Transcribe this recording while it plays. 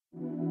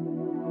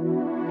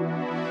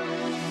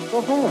Go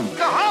home.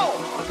 Go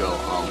home. Go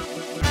home.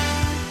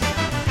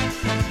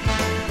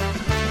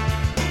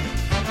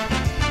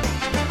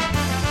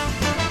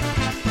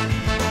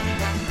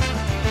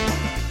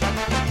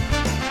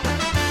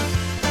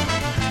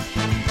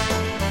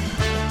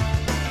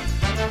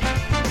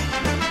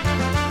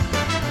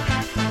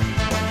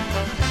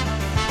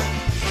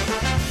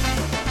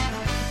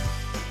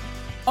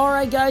 All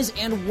right, guys,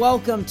 and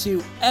welcome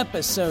to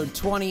episode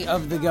 20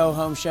 of the Go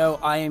Home Show.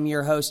 I am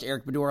your host,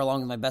 Eric Baudour,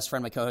 along with my best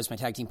friend, my co-host, my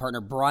tag team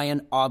partner,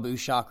 Bryan, Abou,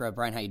 Chacra.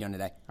 Bryan, how you doing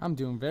today? I'm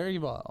doing very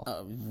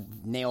well.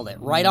 Nailed it.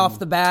 Right off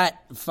the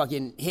bat,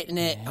 fucking hitting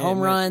it,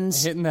 home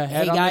runs. Hitting the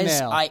head hey, on guys,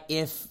 the nail.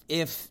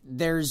 If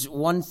there's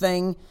one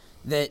thing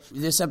that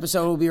this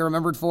episode will be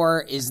remembered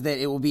for is that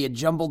it will be a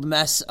jumbled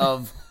mess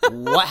of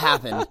what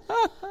happened.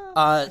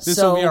 This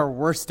will be our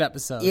worst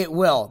episode. It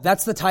will.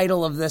 That's the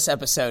title of this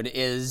episode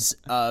is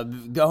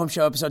Go Home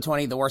Show episode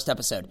 20, the worst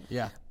episode.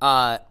 Yeah.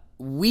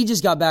 We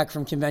just got back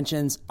from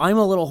conventions. I'm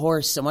a little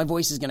hoarse, so my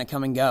voice is going to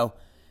come and go.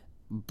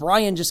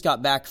 Bryan just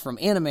got back from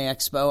Anime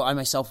Expo. I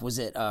myself was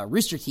at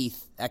Rooster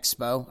Teeth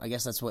Expo. I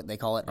guess that's what they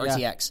call it,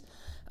 RTX.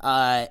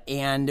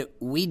 And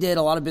we did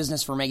a lot of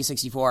business for Mega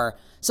 64,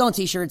 selling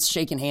t-shirts,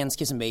 shaking hands,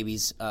 kissing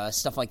babies,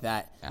 stuff like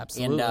that.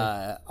 Absolutely.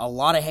 And a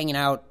lot of hanging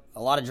out,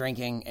 a lot of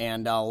drinking,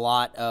 and a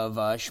lot of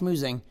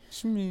schmoozing.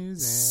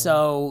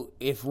 So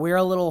if we're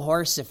a little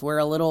hoarse, if we're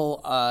a little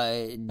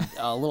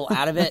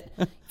out of it,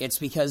 it's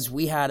because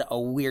we had a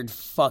weird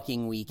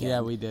fucking weekend.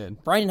 Yeah, we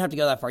did. Bryan didn't have to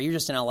go that far. You're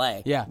just in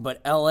L.A. Yeah. But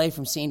L.A.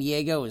 from San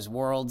Diego is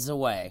worlds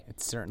away.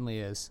 It certainly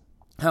is.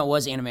 How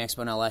was Anime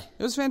Expo in L.A.?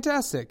 It was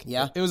fantastic.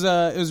 Yeah? It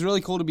was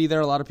really cool to be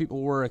there. A lot of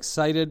people were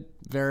excited,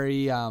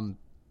 very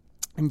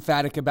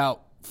emphatic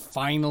about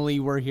finally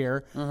we're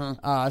here.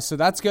 So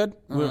that's good.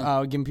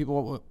 We're giving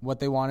people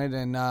what they wanted,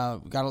 and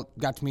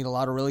got to meet a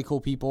lot of really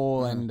cool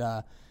people, and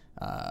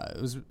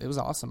it was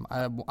awesome.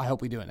 I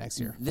hope we do it next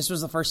year. This was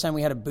the first time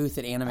we had a booth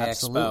at Anime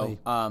Absolutely.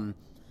 Expo.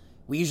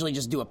 We usually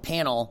just do a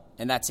panel,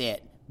 and that's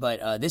it.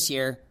 But this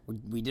year,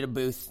 we did a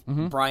booth.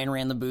 Bryan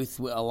ran the booth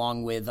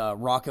along with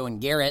Rocco and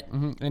Garrett.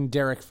 And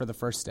Derek for the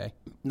first day.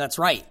 That's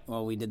right.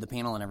 Well, we did the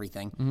panel and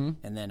everything.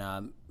 And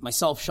then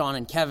myself, Sean,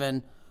 and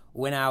Kevin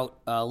went out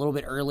a little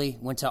bit early,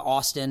 went to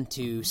Austin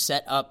to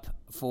set up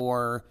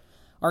for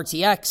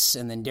RTX,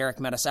 and then Derek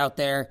met us out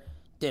there,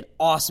 did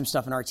awesome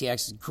stuff in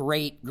RTX.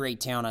 Great,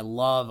 great town. I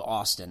love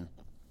Austin.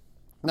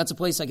 That's a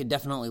place I could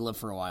definitely live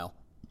for a while.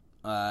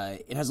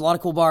 It has a lot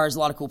of cool bars, a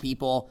lot of cool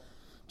people,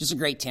 just a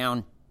great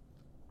town.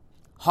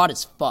 Hot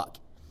as fuck.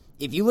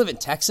 If you live in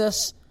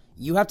Texas,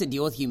 you have to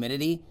deal with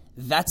humidity.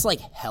 That's like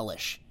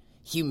hellish.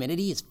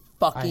 Humidity is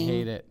fucking I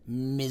hate it.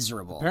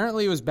 Miserable.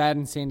 Apparently it was bad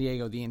in San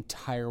Diego the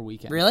entire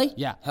weekend. Really?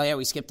 Yeah. Hell yeah,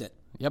 we skipped it.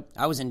 Yep.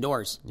 I was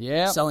indoors.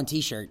 Yep. Selling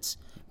t-shirts.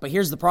 But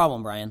here's the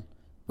problem, Bryan.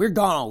 We're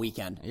gone all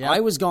weekend. Yep.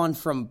 I was gone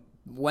from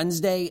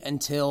Wednesday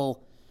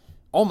until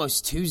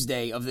almost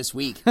Tuesday of this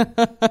week.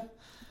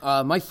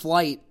 My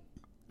flight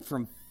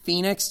from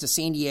Phoenix to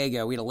San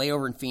Diego, we had a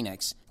layover in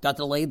Phoenix, got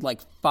delayed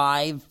like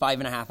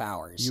 5.5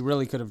 hours. You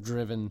really could have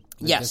driven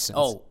the Yes.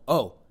 distance.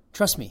 Oh,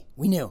 trust me,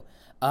 we knew.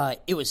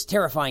 It was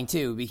terrifying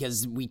too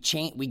because we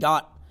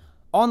got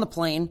on the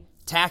plane,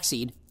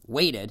 taxied,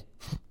 waited,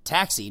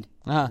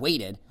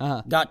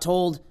 got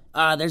told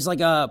there's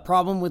like a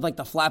problem with like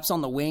the flaps on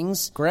the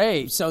wings.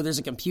 Great. So there's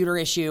a computer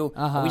issue.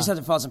 We just have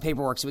to file some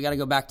paperwork, so we got to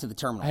go back to the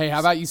terminal. Hey,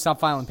 how about you stop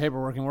filing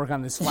paperwork and work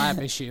on this flap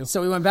issue?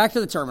 So we went back to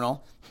the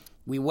terminal.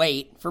 We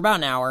wait for about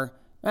an hour,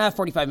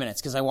 45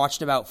 minutes, because I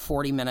watched about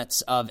 40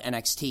 minutes of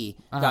NXT,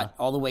 got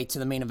all the way to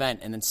the main event,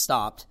 and then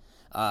stopped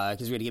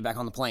because we had to get back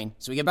on the plane.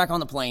 So we get back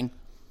on the plane.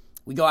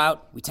 We go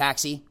out. We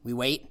taxi. We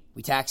wait.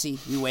 We taxi.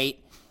 We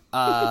wait.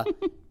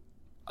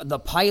 The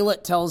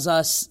pilot tells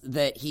us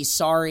that he's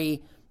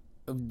sorry,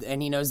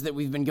 and he knows that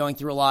we've been going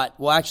through a lot.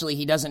 Well, actually,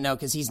 he doesn't know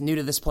because he's new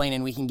to this plane,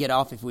 and we can get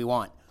off if we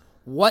want.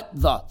 What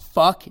the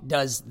fuck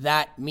does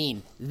that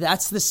mean?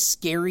 That's the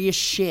scariest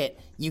shit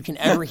you can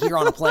ever hear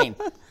on a plane.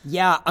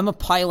 Yeah, I'm a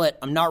pilot.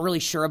 I'm not really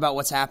sure about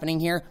what's happening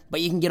here,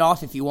 but you can get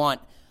off if you want.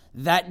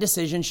 That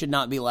decision should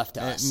not be left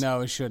to us.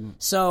 No, it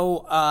shouldn't.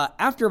 So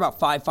after about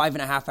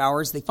 5.5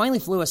 hours, they finally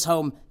flew us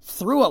home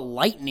through a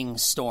lightning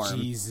storm.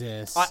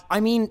 Jesus. I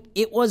mean,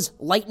 it was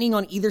lightning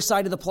on either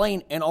side of the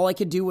plane, and all I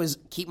could do was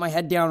keep my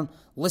head down,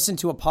 listen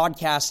to a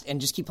podcast,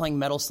 and just keep playing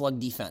Metal Slug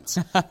Defense.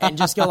 And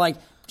just go like,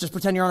 just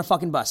pretend you're on a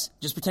fucking bus.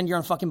 Just pretend you're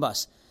on a fucking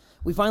bus.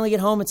 We finally get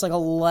home. It's like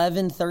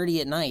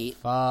 11:30 at night.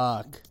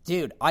 Fuck.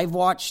 Dude,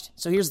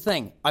 so here's the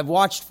thing. I've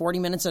watched 40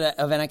 minutes of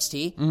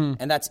NXT,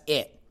 and that's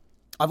it.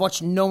 I've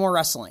watched no more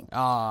wrestling.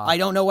 I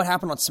don't know what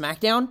happened on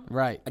SmackDown.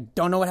 Right. I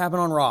don't know what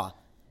happened on Raw.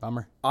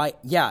 Bummer.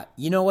 You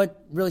know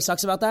what really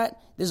sucks about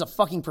that? This is a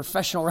fucking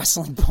professional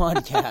wrestling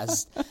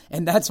podcast,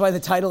 and that's why the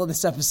title of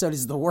this episode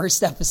is the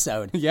worst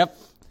episode. Yep.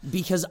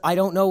 Because I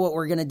don't know what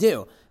we're going to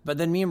do. But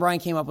then me and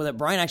Bryan came up with it.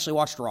 Bryan actually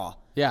watched Raw.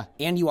 Yeah.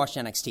 And you watched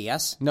NXT,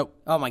 yes? Nope.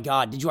 Oh, my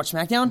God. Did you watch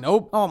SmackDown?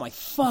 Nope. Oh, my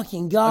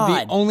fucking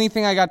God. The only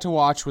thing I got to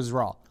watch was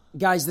Raw.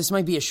 Guys, this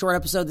might be a short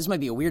episode. This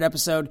might be a weird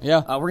episode.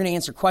 Yeah. We're going to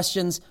answer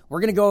questions. We're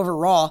going to go over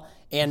Raw.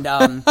 And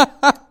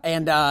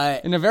and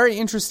in a very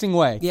interesting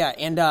way. Yeah,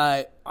 and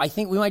I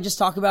think we might just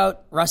talk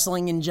about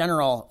wrestling in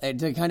general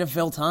to kind of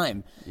fill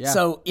time. Yeah.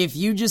 So if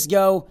you just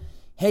go,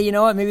 hey, you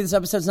know what? Maybe this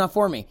episode's not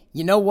for me.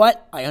 You know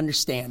what? I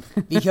understand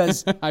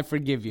because I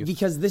forgive you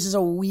because this is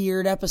a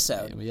weird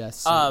episode.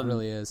 Yes, it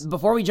really is.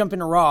 Before we jump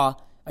into Raw,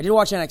 I did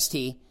watch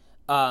NXT.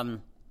 Let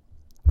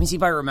me see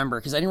if I remember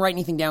because I didn't write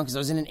anything down because I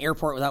was in an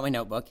airport without my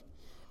notebook.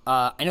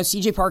 I know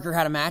CJ Parker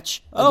had a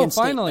match against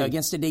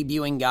a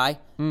debuting guy.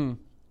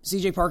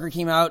 CJ Parker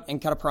came out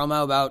and cut a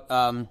promo about.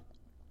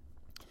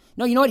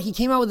 No, you know what? He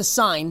came out with a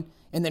sign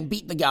and then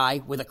beat the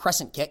guy with a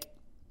crescent kick,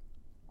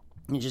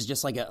 which is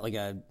just like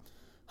a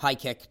high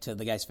kick to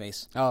the guy's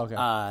face. Oh,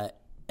 okay.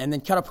 And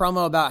then cut a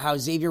promo about how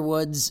Xavier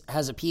Woods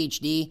has a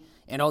PhD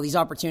and all these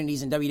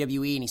opportunities in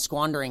WWE and he's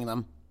squandering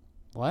them.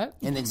 What?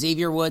 And then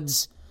Xavier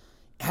Woods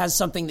has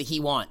something that he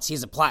wants. He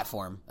has a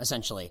platform,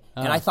 essentially.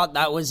 And I thought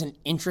that was an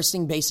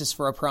interesting basis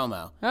for a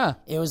promo.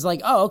 It was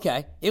like, oh,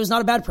 okay. It was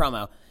not a bad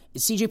promo.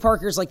 CJ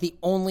Parker's like the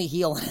only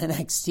heel in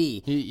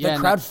NXT. The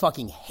crowd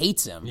fucking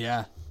hates him.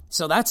 Yeah.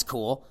 So that's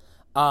cool.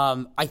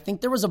 I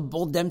think there was a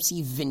Bull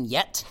Dempsey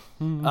vignette.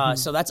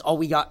 So that's all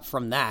we got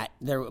from that.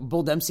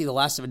 Bull Dempsey, the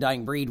last of a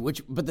dying breed,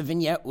 but the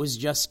vignette was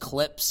just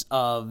clips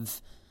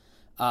of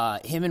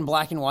him in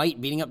black and white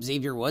beating up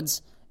Xavier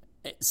Woods.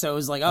 So it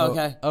was like, oh,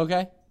 okay.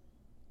 Okay.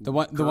 The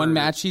one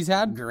match he's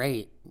had?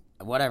 Great.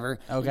 Whatever.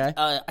 Okay.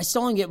 I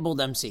still don't get Bull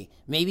Dempsey.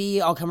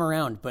 Maybe I'll come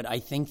around, but I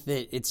think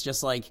that it's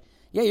just like,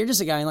 yeah, you're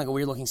just a guy in like a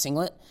weird looking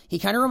singlet. He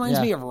kind of reminds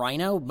me of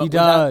Rhino, but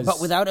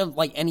without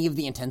like any of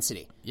the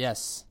intensity.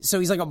 Yes. So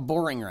he's like a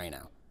boring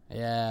Rhino.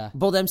 Yeah.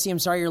 Bull Dempsey, I'm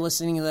sorry you're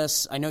listening to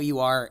this. I know you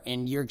are,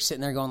 and you're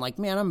sitting there going like,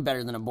 man, I'm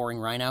better than a boring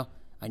Rhino.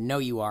 I know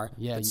you are.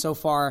 Yeah. But so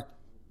far,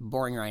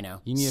 boring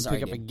Rhino. You need to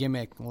pick up a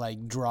gimmick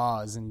like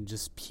draws and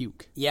just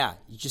puke. Yeah,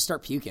 you just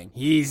start puking.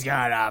 He's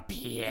gonna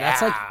puke.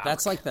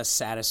 That's like the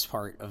saddest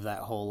part of that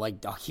whole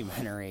like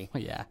documentary.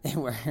 Yeah.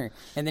 And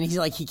then he's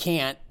like he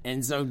can't,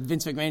 and so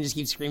Vince McMahon just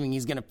keeps screaming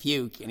he's gonna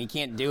puke, and he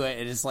can't do it.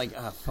 And it's like,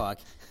 oh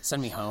fuck,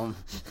 send me home,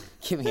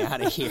 get me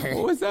out of here.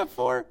 What was that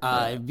for?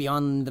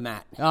 Beyond the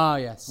Mat. Oh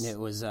yes, it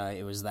was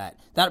that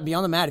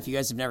Beyond the Mat. If you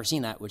guys have never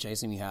seen that, which I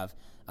assume you have,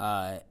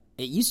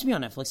 it used to be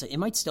on Netflix. It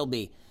might still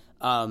be.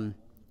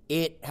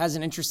 It has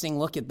an interesting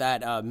look at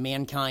that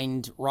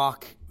Mankind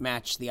Rock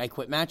match, the I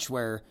Quit match,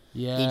 where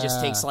he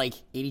just takes like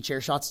 80 chair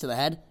shots to the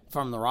head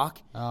from The Rock.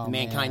 Oh, and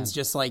Mankind's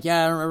just like,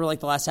 yeah, I don't remember like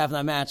the last half of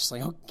that match. It's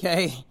like,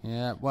 okay.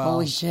 Yeah, well.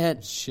 Holy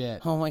shit.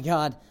 Oh my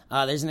God.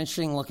 There's an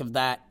interesting look of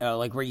that,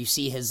 like where you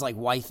see his like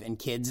wife and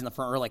kids in the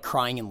front row like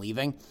crying and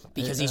leaving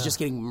because he's just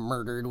getting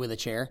murdered with a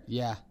chair.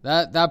 Yeah,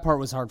 that part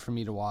was hard for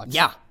me to watch.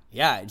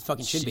 Yeah, it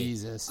fucking should be.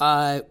 Jesus.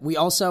 We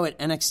also, at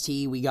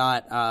NXT, we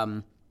got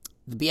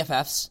the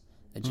BFFs.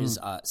 Which is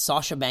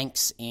Sasha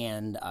Banks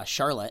and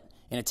Charlotte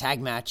in a tag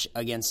match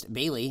against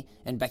Bayley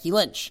and Becky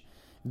Lynch.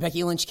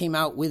 Becky Lynch came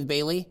out with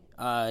Bayley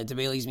to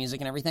Bayley's music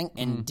and everything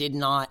and did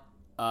not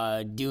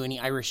do any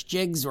Irish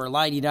jigs or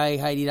lie-de-die,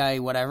 hi-de-die,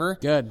 whatever.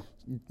 Good.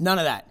 None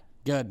of that.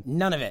 Good.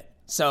 None of it.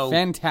 So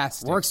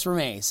fantastic. Works for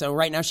me. So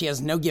right now she has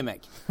no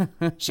gimmick.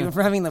 She went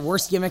from having the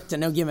worst gimmick to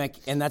no gimmick,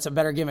 and that's a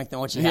better gimmick than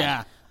what she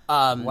had.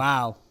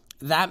 Wow.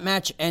 That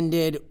match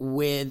ended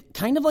with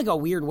kind of like a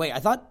weird way. I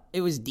thought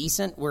it was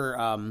decent where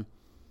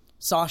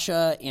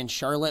Sasha and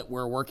Charlotte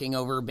were working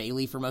over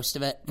Bayley for most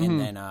of it, and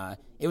then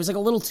it was like a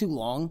little too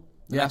long.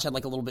 The match had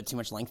like a little bit too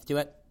much length to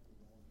it,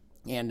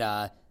 and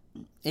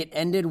it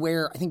ended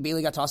where I think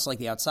Bayley got tossed to like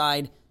the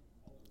outside,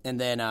 and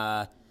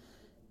then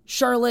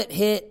Charlotte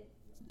hit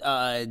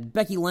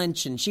Becky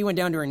Lynch, and she went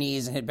down to her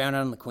knees and hit Bound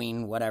on the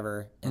Queen,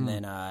 whatever, and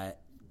then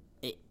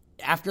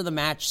after the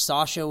match,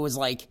 Sasha was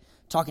like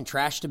talking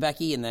trash to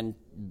Becky, and then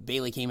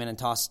Bayley came in and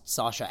tossed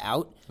Sasha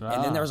out,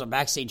 and then there was a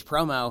backstage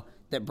promo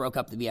that broke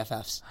up the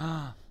BFFs.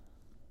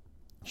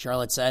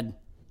 Charlotte said,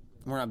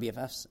 we're not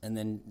BFFs. And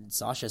then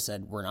Sasha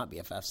said, we're not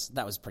BFFs.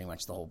 That was pretty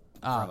much the whole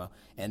promo.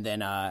 And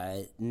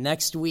then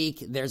next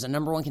week, there's a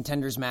number one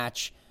contenders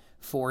match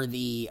for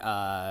the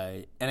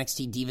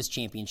NXT Divas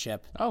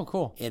Championship. Oh,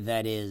 cool.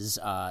 That is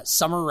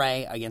Summer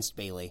Rae against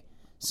Bayley.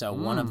 So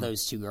one of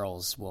those two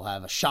girls will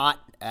have a shot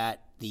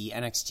at the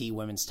NXT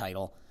women's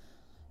title.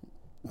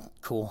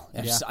 Cool.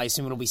 Yeah. I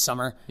assume it'll be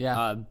Summer.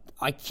 Yeah.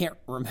 I can't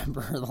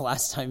remember the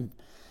last time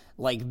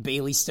like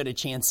Bayley stood a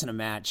chance in a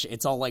match.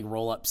 It's all like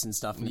roll-ups and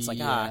stuff, and it's like,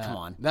 come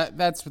on.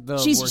 That's the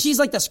she's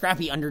like the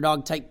scrappy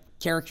underdog type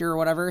character or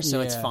whatever,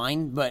 so it's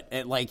fine. But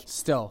it like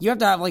still you have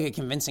to have like a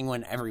convincing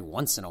one every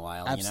once in a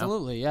while.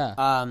 Absolutely, you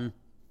know?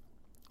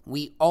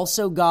 We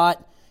also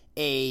got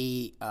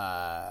a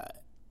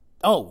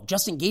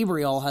Justin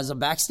Gabriel has a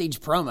backstage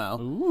promo.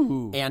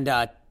 Ooh.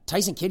 And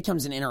Tyson Kidd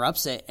comes and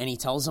interrupts it, and he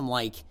tells him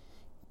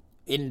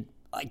in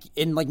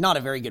not a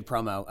very good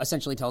promo,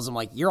 essentially tells him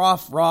like, you're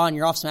off Raw and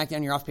you're off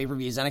SmackDown, you're off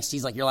pay-per-views,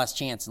 NXT's like your last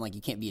chance, and like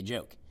you can't be a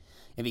joke.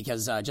 And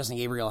because Justin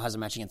Gabriel has a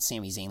match against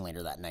Sami Zayn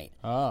later that night.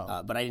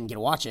 But I didn't get to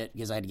watch it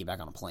because I had to get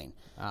back on a plane.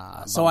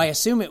 So I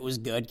assume it was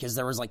good because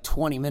there was like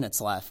 20 minutes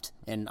left,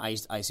 and I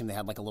assume they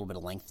had like a little bit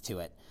of length to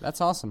it.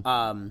 That's awesome.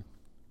 And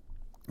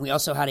We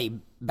also had a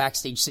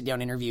backstage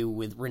sit-down interview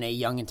with Renee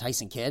Young and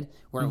Tyson Kidd,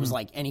 where it was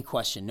like any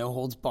question, no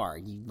holds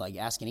barred. You like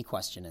ask any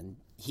question, and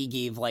he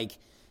gave like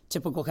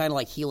typical kind of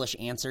like heelish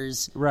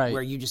answers, right?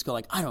 Where you just go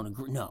like, I don't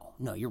agree.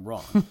 No, you're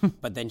wrong.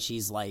 But then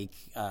she's like,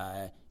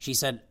 she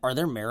said, "Are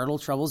there marital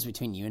troubles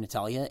between you and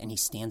Natalia?" And he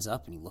stands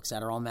up and he looks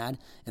at her all mad,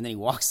 and then he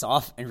walks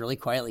off, and really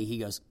quietly he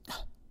goes,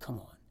 "Come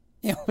on."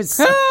 It was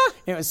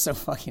so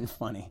fucking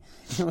funny.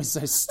 It was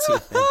so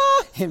stupid.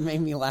 It made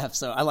me laugh.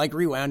 So I like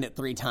rewound it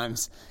 3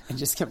 times and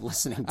just kept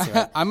listening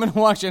to it. I'm gonna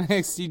watch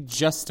NXT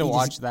just to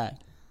watch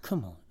that.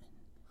 Come on.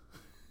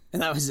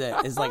 And that was it.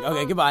 It's like,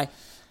 okay, goodbye.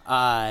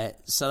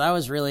 So that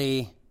was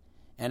really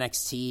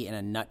NXT in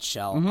a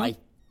nutshell. I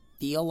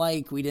feel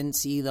like we didn't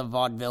see the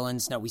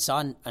Vaudevillains. No, we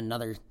saw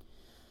another.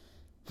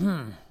 I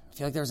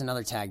feel like there was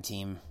another tag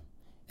team.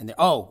 And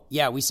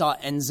we saw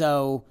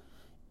Enzo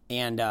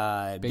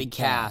and Big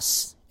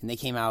Cass, and they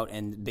came out,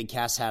 and Big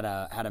Cass had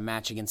a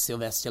match against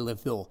Sylvester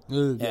Lefil.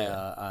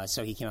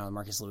 So he came out with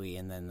Marcus Louis,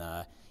 and then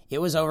it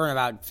was over in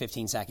about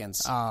 15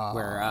 seconds.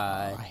 Where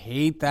I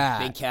hate that.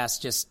 Big Cass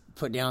just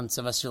put down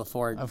Sylvester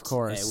Lefort, of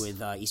course,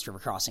 with East River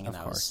Crossing, and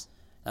that was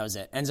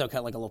it. Enzo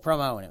cut like a little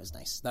promo, and it was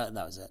nice. That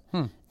was it.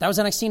 That was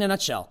NXT in a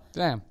nutshell.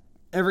 Damn.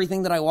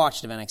 Everything that I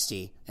watched of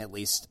NXT, at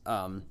least.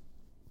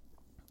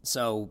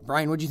 So,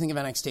 Brian, what did you think of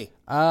NXT?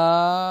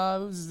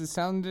 It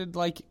sounded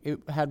like it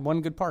had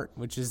one good part,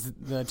 which is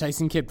the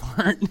Tyson Kidd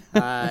part.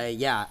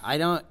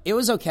 It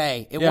was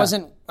okay. It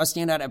wasn't a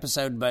standout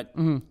episode, but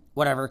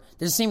whatever.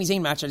 There's a Sami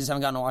Zayn match. I just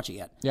haven't gotten to watch it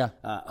yet. Yeah.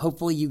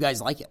 Hopefully you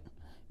guys like it,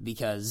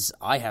 because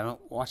I haven't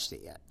watched it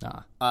yet.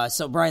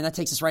 So, Brian, that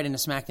takes us right into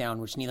SmackDown,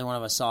 which neither one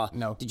of us saw.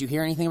 No. Did you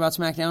hear anything about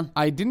SmackDown?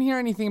 I didn't hear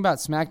anything about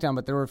SmackDown,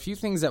 but there were a few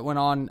things that went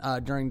on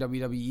during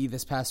WWE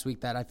this past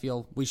week that I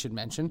feel we should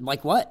mention.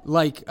 Like what?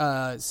 Like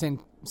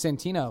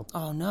Santino.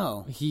 Oh,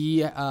 no. He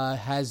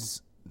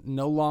has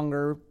no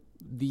longer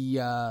the...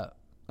 let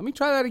me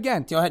try that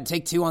again. Go ahead.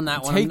 Take 2 on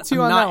that one. Take 2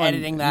 on that one. I'm not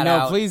editing that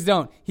out. No, please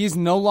don't. He's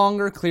no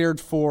longer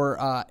cleared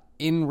for...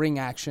 in-ring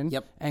action,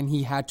 Yep. And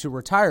he had to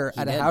retire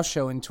at a house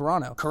show in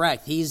Toronto.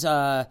 Correct. He's,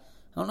 I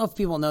don't know if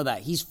people know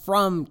that. He's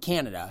from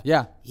Canada.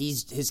 Yeah.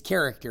 His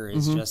character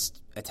is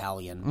just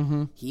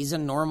Italian. He's a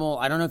normal,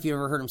 I don't know if you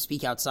ever heard him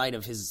speak outside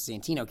of his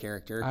Santino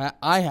character.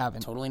 I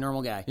haven't. Totally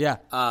normal guy. Yeah.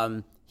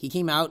 He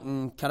came out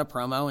and cut a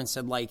promo and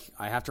said, like,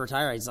 I have to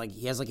retire. He's like,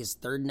 he has like his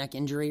 3rd neck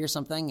injury or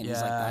something, and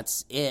he's like,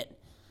 that's it.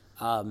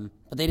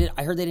 But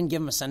I heard they didn't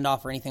give him a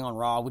send-off or anything on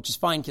Raw, which is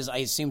fine, because I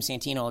assume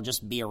Santino will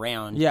just be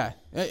around. Yeah.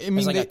 I mean,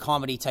 as like a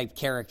comedy-type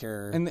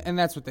character. And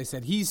that's what they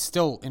said. He's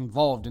still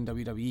involved in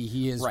WWE.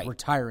 He is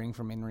retiring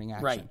from in-ring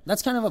action. Right.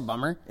 That's kind of a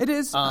bummer. It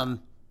is.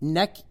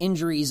 Neck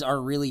injuries are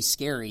really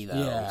scary,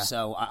 though. Yeah.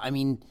 So, I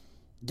mean,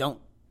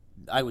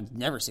 I would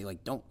never say,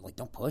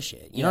 don't push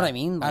it. You know what I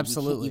mean? Like,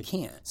 absolutely. You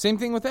can't. Same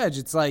thing with Edge.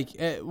 It's like,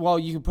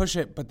 you can push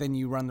it, but then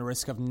you run the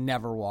risk of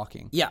never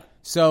walking. Yeah.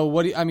 So,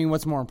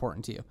 what's more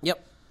important to you?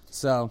 Yep.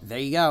 So there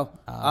you go.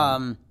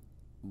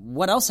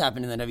 What else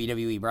happened in the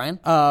WWE, Brian?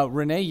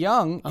 Renee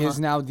Young is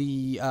now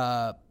the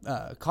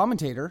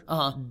commentator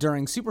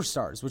during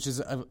Superstars, which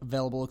is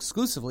available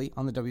exclusively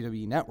on the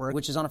WWE Network,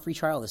 which is on a free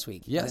trial this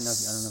week.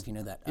 Yes. I don't know if you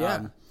know that.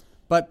 Yeah.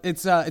 But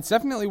it's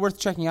definitely worth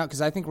checking out,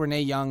 because I think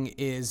Renee Young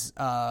is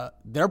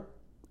they're,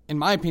 in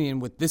my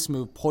opinion, with this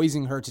move,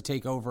 poising her to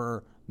take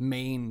over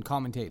main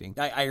commentating.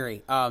 I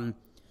agree.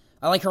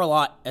 I like her a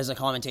lot as a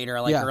commentator.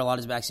 I like her a lot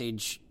as a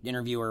backstage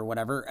interviewer or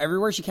whatever.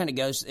 Everywhere she kind of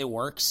goes, it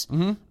works.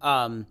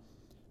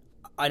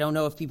 I don't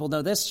know if people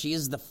know this. She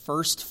is the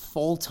first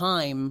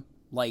full-time,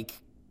 like,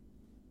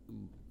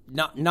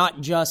 not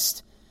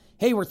just,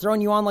 hey, we're throwing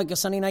you on like a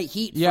Sunday Night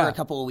Heat for a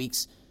couple of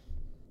weeks.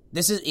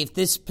 If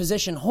this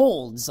position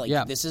holds,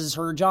 this is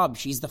her job.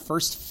 She's the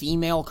first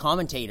female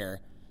commentator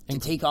to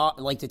take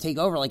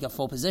over like a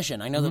full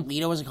position. I know that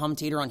Lita was a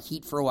commentator on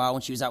Heat for a while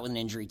when she was out with an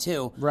injury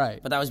too. Right.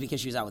 But that was because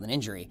she was out with an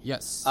injury.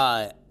 Yes.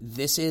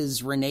 This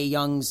is Renee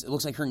Young's, it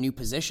looks like her new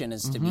position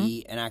is to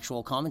be an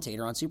actual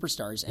commentator on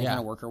Superstars and kind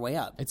of work her way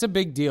up. It's a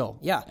big deal.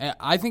 Yeah.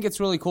 I think it's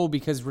really cool,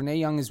 because Renee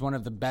Young is one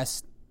of the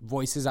best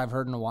voices I've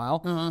heard in a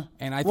while,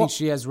 and I think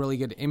she has really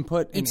good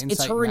input and insight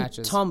it's her in matches.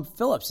 And Tom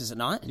Phillips, is it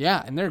not?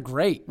 Yeah, and they're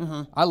great.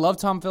 I love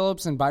Tom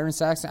Phillips and Byron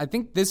Saxton. I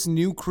think this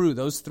new crew,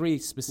 those 3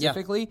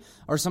 specifically,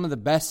 are some of the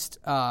best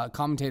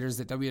commentators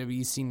that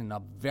WWE's seen in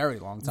a very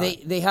long time.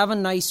 They have a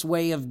nice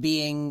way of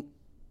being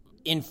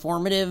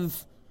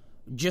informative,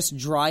 just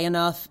dry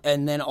enough,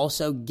 and then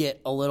also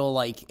get a little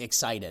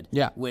excited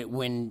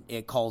when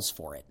it calls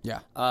for it. Yeah.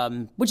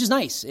 Which is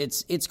nice.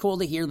 It's cool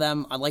to hear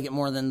them. I like it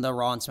more than the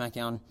Raw and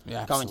SmackDown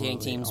commentating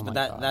teams, but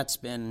that's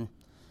been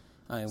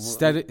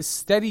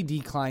steady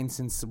decline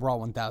since Raw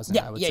 1000.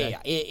 I would say.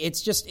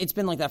 It's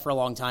been like that for a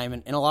long time,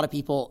 and a lot of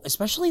people,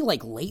 especially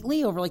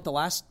lately over the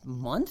last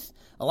month,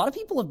 a lot of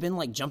people have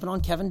been jumping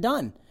on Kevin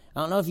Dunn. I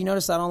don't know if you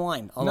noticed that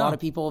online. A lot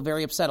of people are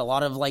very upset. A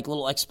lot of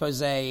little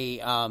expose,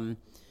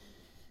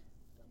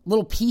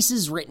 little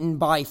pieces written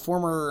by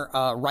former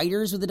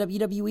writers with the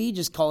WWE,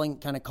 just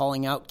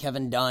calling out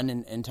Kevin Dunn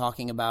and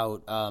talking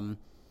about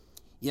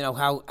you know,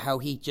 how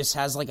he just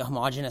has like a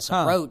homogenous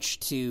approach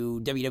to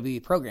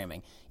WWE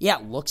programming. Yeah,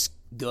 it looks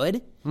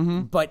good,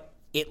 but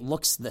it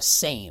looks the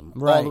same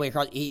all the way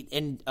across.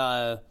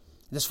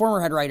 This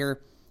former head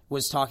writer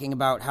was talking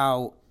about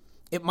how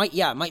it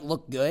might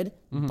look good,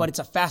 but it's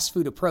a fast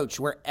food approach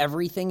where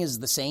everything is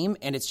the same,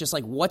 and it's just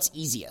like, what's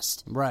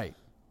easiest? Right.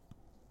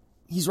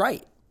 He's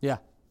right. Yeah.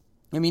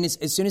 I mean,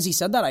 as soon as he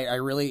said that, I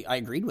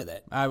agreed with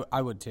it.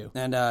 I would too.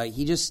 And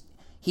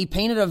he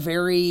painted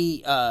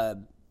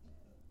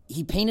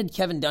he painted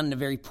Kevin Dunn in a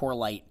very poor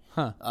light,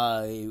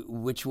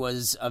 which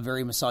was a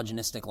very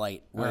misogynistic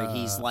light, where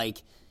he's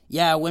like,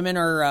 yeah, women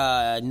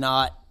are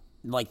not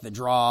like the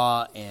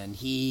draw, and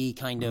he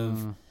kind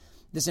of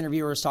this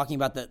interviewer was talking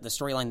about the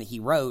storyline that he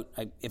wrote.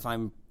 If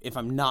I'm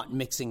not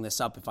mixing this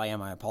up, if I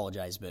am, I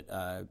apologize,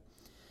 but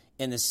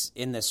in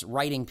this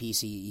writing piece,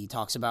 he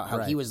talks about how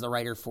he was the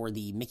writer for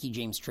the Mickie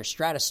James Trish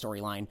Stratus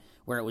storyline,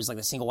 where it was like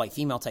the single white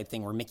female type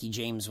thing, where Mickie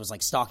James was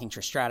like stalking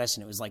Trish Stratus,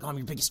 and it was like, oh, I'm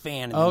your biggest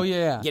fan,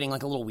 and getting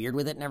like a little weird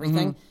with it and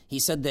everything. He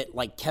said that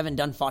like Kevin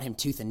Dunn fought him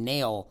tooth and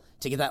nail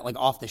to get that like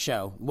off the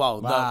show. Whoa,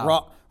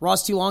 the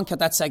Raw's too long, cut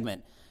that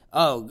segment.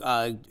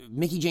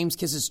 Mickie James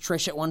kisses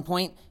Trish at one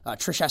point.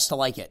 Trish has to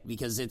like it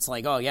because it's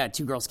like, oh yeah,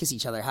 two girls kiss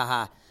each other,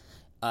 haha.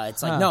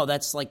 It's like, no,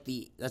 that's like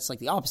the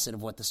opposite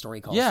of what the story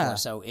calls for.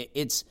 So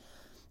it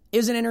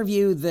was an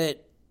interview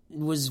that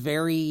was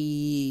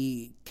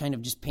very kind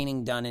of just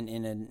painting Dunn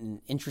in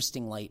an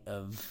interesting light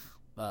of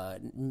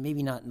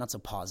maybe not so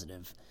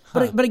positive.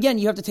 But again,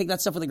 you have to take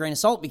that stuff with a grain of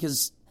salt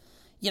because,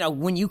 you know,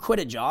 when you quit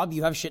a job,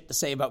 you have shit to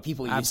say about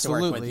people you used to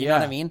work with. You know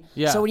what I mean?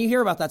 Yeah. So when you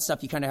hear about that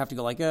stuff, you kind of have to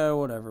go like, oh,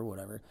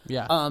 whatever.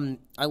 Yeah.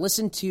 I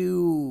listened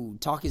to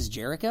Talk Is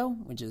Jericho,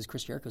 which is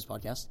Chris Jericho's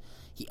podcast.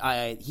 He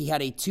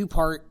had a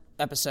 2-part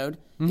episode.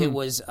 It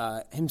was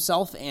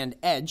himself and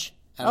Edge.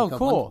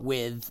 Cool.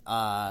 With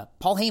Paul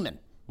Heyman.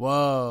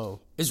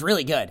 Whoa. It was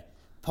really good.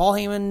 Paul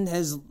Heyman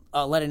has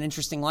led an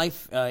interesting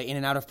life in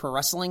and out of pro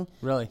wrestling.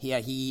 Really? Yeah,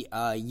 he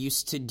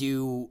used to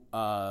do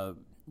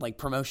like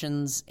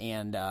promotions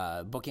and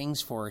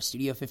bookings for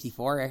Studio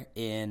 54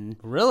 in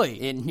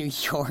New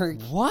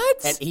York.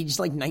 What? At age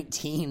like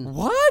 19.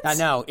 What? I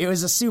know. It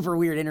was a super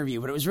weird interview,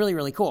 but it was really,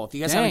 really cool. If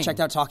you guys haven't checked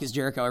out Talk Is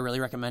Jericho, I really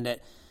recommend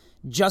it.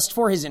 Just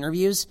for his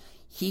interviews,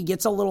 he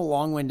gets a little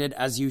long-winded,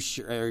 as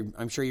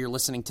I'm sure you're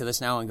listening to this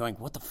now and going,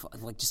 what the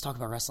fuck? Like, just talk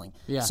about wrestling.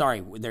 Yeah.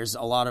 Sorry, there's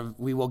a lot of,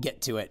 we will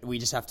get to it. We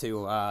just have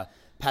to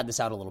pad this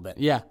out a little bit.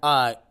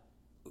 Yeah.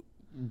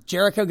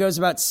 Jericho goes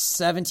about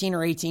 17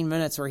 or 18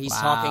 minutes where he's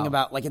talking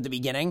about, like, at the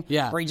beginning,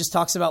 where he just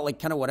talks about, like,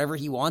 kind of whatever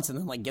he wants and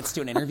then, like, gets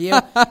to an interview,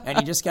 and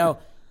you just go,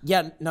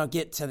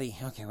 get to the,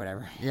 okay,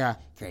 whatever. Yeah.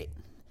 Great.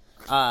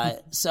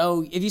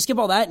 So if you skip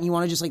all that and you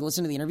want to just like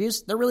listen to the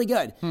interviews, they're really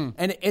good.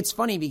 And it's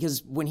funny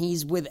because when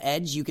he's with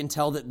Edge, you can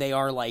tell that they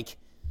are like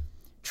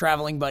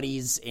traveling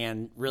buddies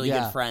and really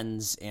good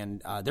friends,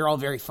 and they're all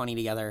very funny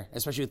together,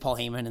 especially with Paul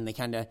Heyman. And they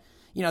kind of,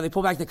 you know, they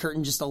pull back the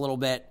curtain just a little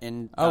bit,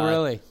 and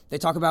really? They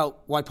talk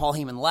about why Paul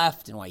Heyman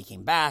left and why he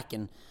came back,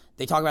 and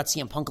they talk about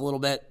CM Punk a little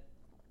bit,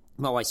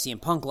 about why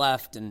CM Punk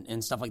left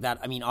and stuff like that.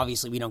 I mean,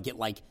 obviously we don't get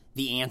like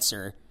the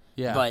answer.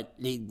 Yeah. But,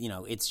 you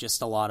know, it's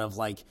just a lot of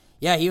like,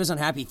 yeah, he was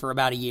unhappy for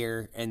about a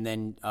year. And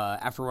then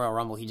after Royal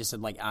Rumble, he just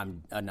said, like,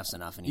 enough's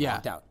enough. And he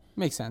walked out.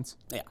 Makes sense.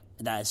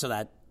 Yeah.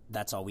 So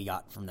that's all we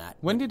got from that.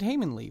 When did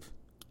Heyman leave?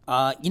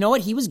 You know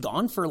what? He was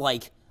gone for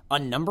like a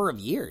number of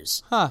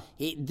years. Huh.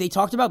 They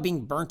talked about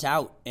being burnt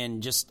out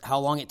and just how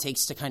long it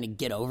takes to kind of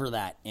get over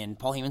that. And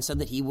Paul Heyman said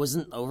that he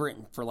wasn't over it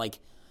for like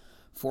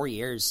 4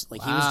 years.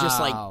 Like, he was just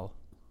like,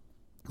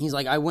 he's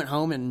like, I went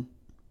home and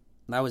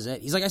that was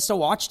it. He's like, I still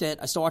watched it.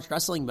 I still watched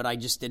wrestling, but I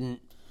didn't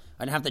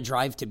have the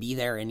drive to be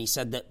there. And he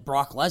said that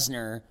Brock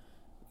Lesnar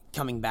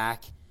coming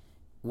back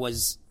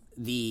was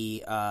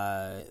the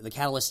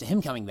catalyst to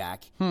him coming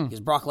back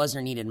because Brock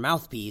Lesnar needed a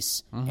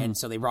mouthpiece, and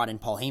so they brought in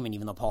Paul Heyman,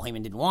 even though Paul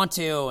Heyman didn't want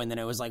to. And then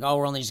it was like, oh,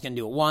 we're only just going to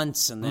do it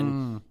once, and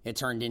then it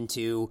turned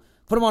into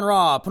put him on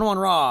Raw, put him on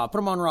Raw, put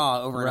him on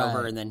Raw over and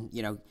over, and then,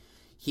 you know,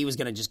 he was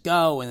going to just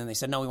go, and then they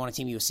said, no, we want to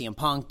team you with CM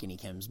Punk, and he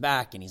comes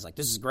back, and he's like,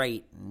 this is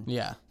great. And,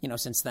 you know,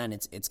 since then,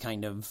 it's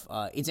kind of,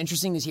 it's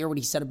interesting to hear what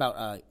he said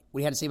about, what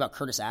he had to say about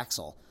Curtis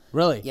Axel.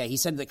 Really? Yeah, he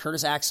said that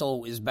Curtis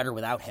Axel is better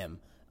without him.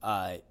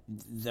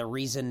 The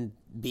reason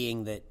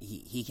being that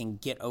he can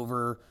get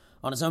over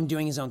on his own,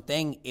 doing his own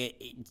thing.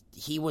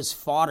 He was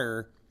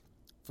fodder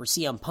for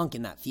CM Punk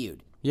in that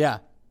feud. Yeah.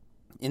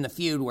 In the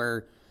feud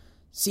where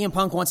CM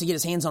Punk wants to get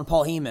his hands on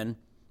Paul Heyman,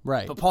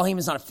 right? But Paul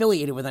Heyman's not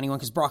affiliated with anyone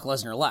because Brock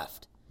Lesnar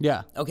left.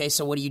 Yeah. Okay,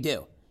 so what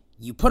do?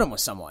 You put him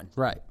with someone.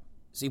 Right.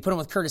 So you put him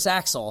with Curtis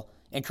Axel,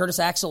 and Curtis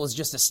Axel is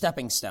just a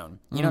stepping stone.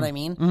 You know what I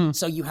mean?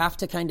 So you have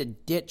to kind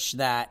of ditch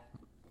that.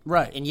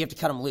 Right. And you have to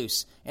cut him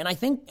loose. And I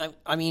think,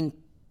 I mean,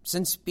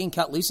 since being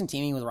cut loose and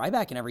teaming with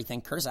Ryback and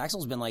everything, Curtis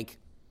Axel's been, like,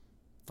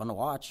 fun to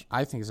watch.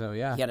 I think so,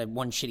 yeah. He had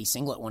one shitty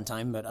singlet one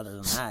time, but other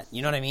than that,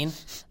 you know what I mean?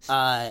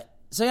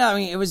 So, yeah, I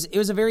mean, it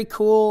was a very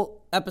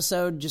cool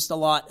episode, just a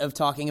lot of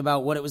talking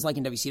about what it was like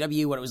in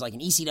WCW, what it was like in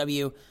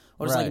ECW,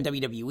 what it was like in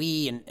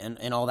WWE,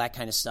 and all that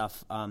kind of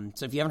stuff.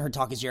 So if you haven't heard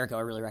Talk Is Jericho,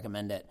 I really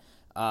recommend it.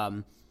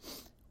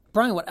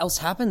 Bryan, what else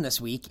happened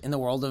this week in the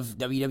world of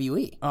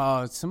WWE?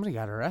 Oh, somebody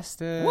got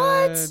arrested.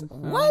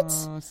 What?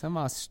 Some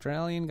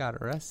Australian got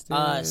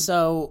arrested.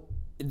 So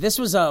this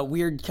was a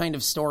weird kind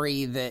of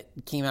story that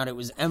came out. It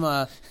was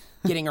Emma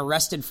getting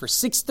arrested for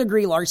 6th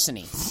degree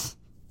larceny.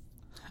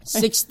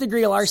 6th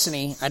degree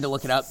larceny, I had to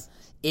look it up,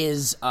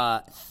 is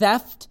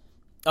theft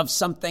of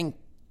something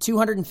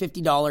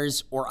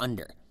 $250 or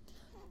under.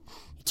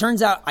 It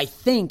turns out, I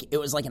think it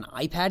was like an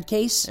iPad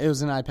case. It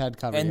was an iPad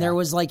cover, and there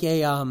was like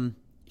a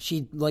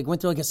she like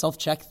went through like a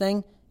self-check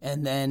thing,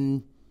 and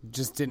then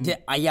just didn't.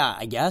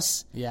 I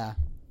guess. Yeah.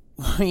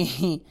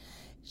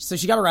 So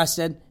she got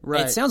arrested.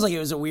 Right. It sounds like it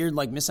was a weird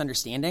like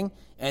misunderstanding.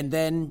 And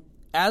then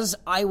as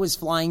I was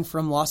flying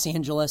from Los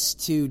Angeles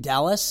to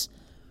Dallas,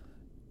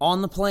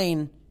 on the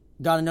plane,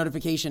 got a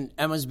notification,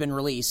 Emma's been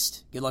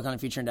released. Good luck on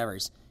future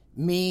endeavors.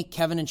 Me,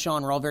 Kevin, and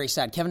Sean were all very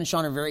sad. Kevin and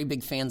Sean are very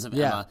big fans of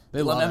Emma.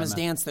 They love Emma's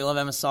dance. They love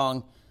Emma's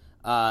song.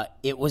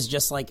 It was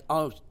just like,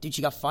 oh, dude,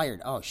 she got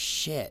fired. Oh,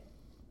 shit.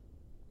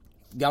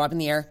 Got up in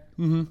the air.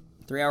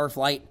 3-hour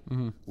flight.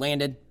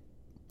 Landed.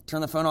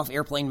 Turned the phone off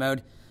airplane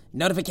mode.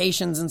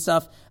 Notifications and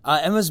stuff.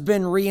 Emma's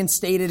been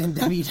reinstated in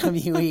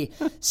WWE.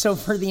 So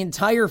for the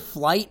entire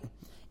flight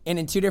and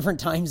in 2 different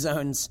time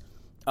zones,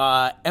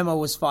 Emma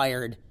was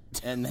fired.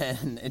 And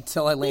then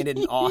until I landed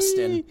in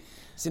Austin.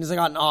 As soon as I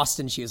got in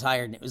Austin, she was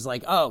hired. And it was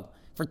like, oh,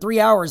 for 3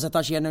 hours, I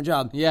thought she had no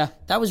job. Yeah.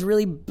 That was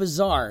really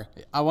bizarre.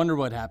 I wonder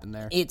what happened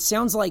there. It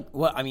sounds like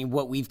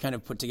what we've kind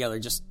of put together,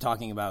 just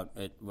talking about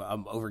it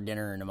over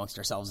dinner and amongst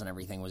ourselves and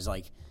everything, was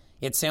like,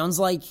 it sounds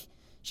like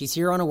she's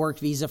here on a work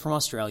visa from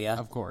Australia.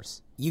 Of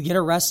course. You get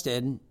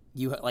arrested,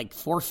 you like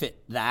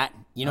forfeit that,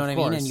 you know what I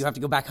mean? And you have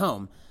to go back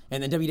home.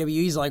 And then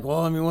WWE's like, well,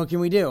 I mean, what can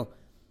we do?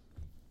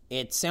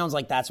 It sounds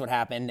like that's what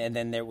happened, and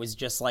then there was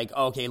just like,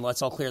 oh, okay,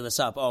 let's all clear this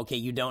up. Oh, okay,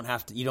 you don't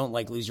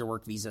like lose your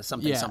work visa,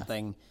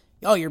 something.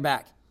 Oh, you're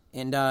back,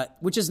 and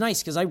which is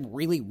nice because I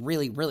really,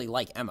 really, really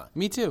like Emma.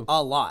 Me too,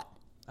 a lot.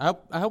 I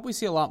hope we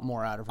see a lot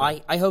more out of her.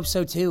 I hope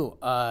so too.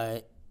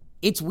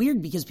 It's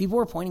weird because people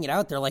were pointing it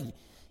out. They're like,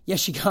 yeah,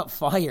 she got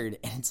fired,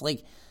 and it's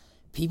like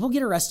people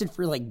get arrested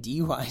for like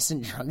DUIs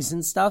and drugs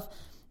and stuff.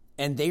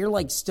 And they're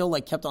like still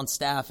like kept on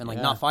staff and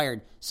like not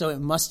fired. So it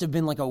must have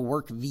been like a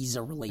work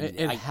visa related.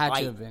 It had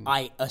to have been.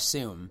 I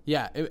assume.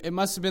 Yeah, it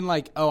must have been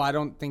like, oh, I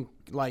don't think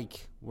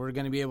like we're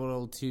going to be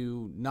able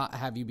to not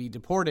have you be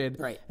deported.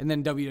 Right. And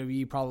then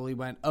WWE probably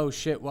went, oh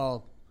shit,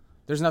 well,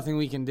 there's nothing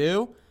we can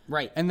do.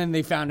 Right. And then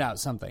they found out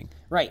something.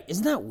 Right.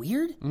 Isn't that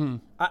weird?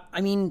 I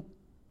mean,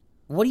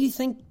 what do you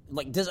think?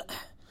 Like,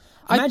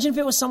 imagine if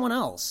it was someone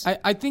else.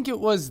 I think it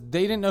was,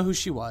 they didn't know who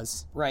she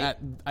was. Right.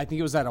 I think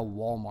it was at a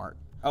Walmart.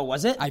 Oh,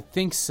 was it? I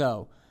think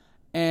so.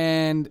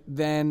 And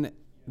then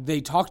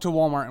they talked to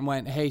Walmart and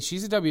went, hey,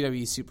 she's a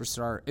WWE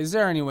superstar. Is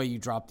there any way you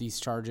drop these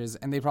charges?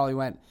 And they probably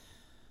went,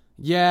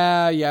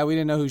 yeah, we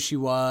didn't know who she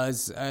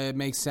was. It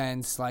makes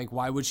sense. Like,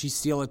 why would she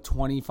steal a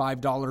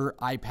 $25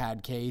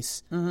 iPad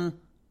case?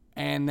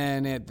 And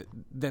then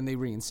they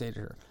reinstated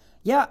her.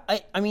 Yeah,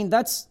 I mean,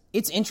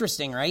 it's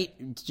interesting, right?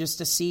 Just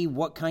to see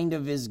what kind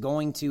of is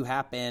going to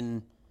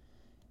happen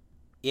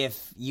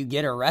if you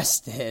get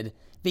arrested.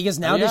 Because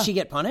now does she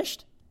get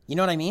punished? You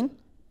know what I mean?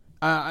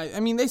 I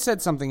mean, they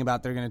said something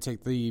about they're going to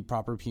take the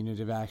proper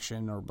punitive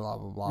action or blah,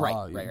 blah, blah.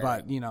 Right.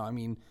 But, you know, I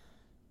mean,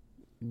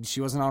 she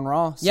wasn't on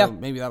Raw, so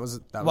maybe that was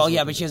well,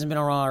 yeah, but she hasn't been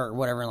on Raw or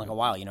whatever in like a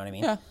while, you know what I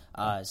mean?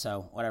 Yeah.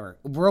 So, whatever.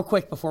 Real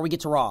quick, before we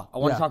get to Raw, I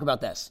want to talk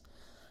about this.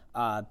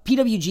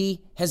 PWG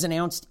has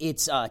announced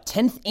its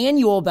 10th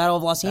annual Battle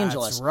of Los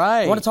Angeles. That's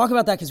right. I want to talk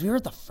about that because we were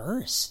at the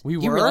first. We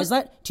were? Do you realize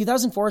that?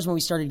 2004 is when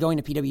we started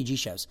going to PWG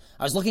shows.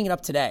 I was looking it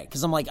up today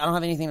because I'm like, I don't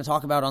have anything to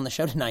talk about on the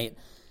show tonight.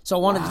 So I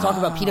wanted to talk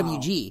about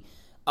PWG.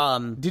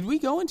 Did we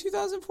go in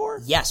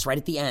 2004? Yes, right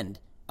at the end.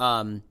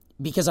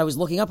 Because I was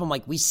looking up, I'm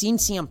like, we've seen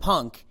CM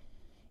Punk,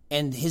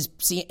 and his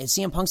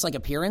CM Punk's like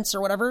appearance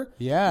or whatever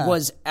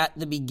was at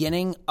the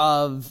beginning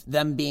of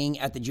them being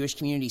at the Jewish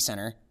Community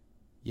Center.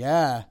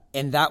 Yeah.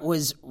 And that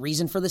was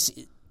reason for the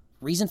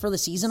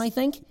season, I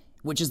think,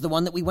 which is the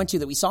one that we went to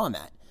that we saw him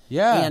at.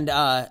 Yeah. And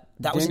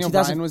that was in 2000.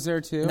 Bryan was there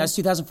too. And that's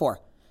 2004.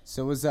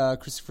 So was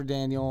Christopher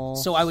Daniel.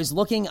 So I was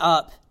looking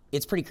up.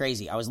 It's pretty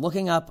crazy. I was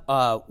looking up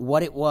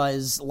what it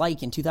was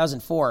like in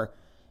 2004.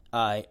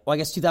 Well, I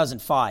guess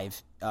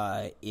 2005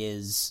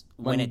 is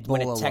when it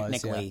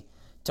technically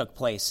took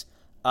place.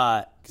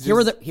 Here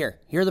are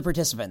the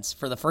participants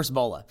for the first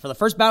Bola, for the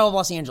first Battle of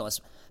Los Angeles.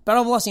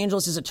 Battle of Los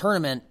Angeles is a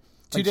tournament.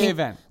 Two-day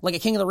event. Like a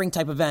King of the Ring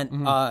type event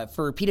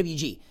for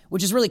PWG,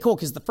 which is really cool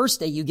because the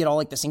first day you get all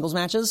like the singles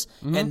matches,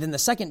 and then the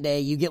second day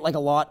you get like a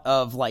lot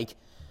of like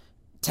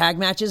tag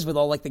matches with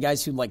all like the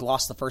guys who like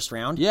lost the first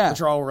round,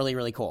 which are all really,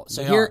 really cool.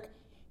 So here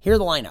are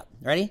the lineup.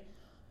 Ready?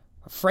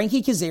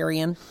 Frankie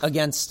Kazarian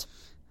against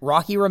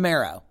Rocky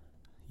Romero.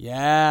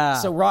 Yeah.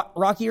 So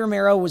Rocky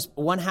Romero was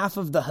one half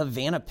of the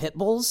Havana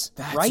Pitbulls,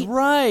 That's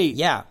right.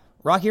 Yeah.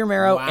 Rocky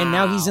Romero, and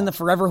now he's in the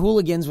Forever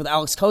Hooligans with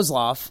Alex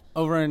Kozlov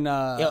over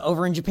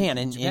in Japan,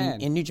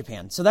 in New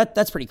Japan. So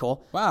that's pretty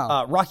cool.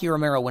 Wow. Rocky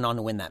Romero went on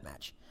to win that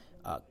match.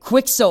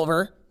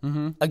 Quicksilver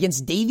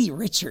against Davey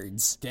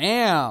Richards.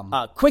 Damn.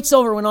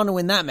 Quicksilver went on to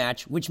win that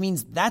match, which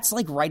means that's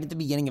like right at the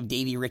beginning of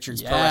Davey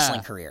Richards' pro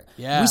wrestling career.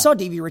 Yeah. We saw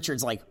Davey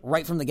Richards like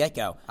right from the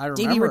get-go. I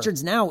remember. Davey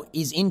Richards now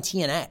is in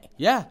TNA.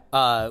 Yeah.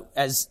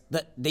 As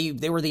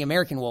they were the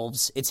American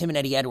Wolves. It's him and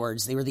Eddie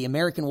Edwards. They were the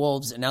American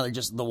Wolves, and now they're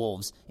just the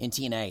Wolves in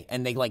TNA,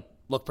 and they like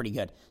look pretty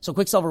good. So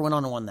Quicksilver went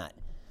on and won that.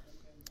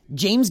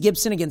 James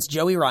Gibson against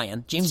Joey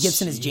Ryan. James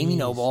Gibson is Jamie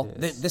Noble.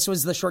 This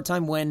was the short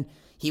time when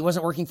he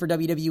wasn't working for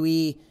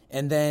WWE,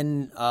 and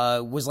then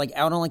was like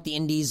out on like the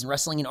indies and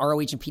wrestling in ROH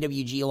and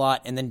PWG a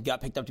lot, and then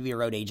got picked up to be a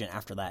road agent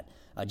after that.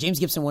 James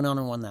Gibson went on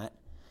and won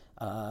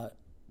that.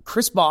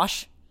 Chris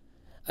Bosch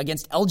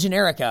against El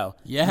Generico.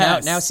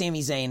 Yes. Now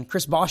Sami Zayn.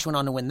 Chris Bosch went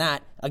on to win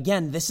that.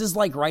 Again, this is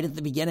like right at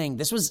the beginning.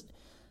 This was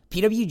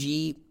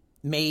PWG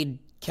made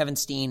Kevin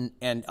Steen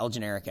and El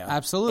Generico.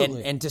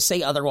 Absolutely. And to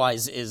say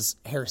otherwise is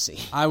heresy.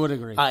 I would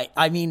agree.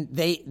 I mean,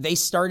 they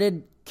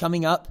started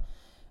coming up,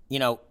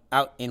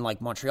 out in like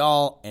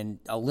Montreal and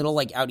a little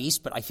like out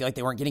east, but I feel like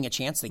they weren't getting a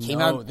chance. They came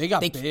out. They got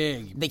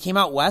big. They came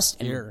out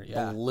west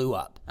and blew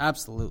up.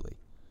 Absolutely.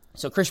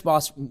 So Chris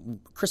Bosch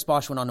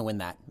went on to win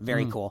that.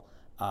 Very cool.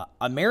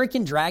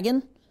 American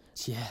Dragon.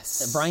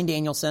 Yes. Bryan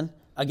Danielson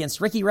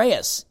against Ricky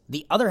Reyes,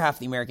 the other half of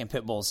the American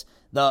Pitbulls.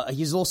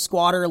 He's a little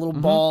squatter, a little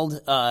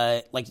bald,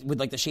 like with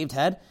like the shaved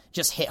head.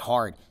 Just hit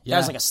hard. That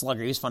was like a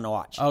slugger. He was fun to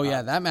watch. Oh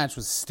yeah, that match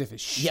was stiff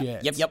as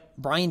shit. Yep.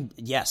 Bryan,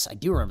 yes, I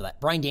do remember that.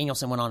 Bryan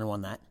Danielson went on and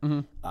won that.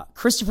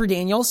 Christopher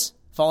Daniels,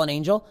 Fallen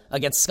Angel,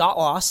 against Scott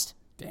Lost.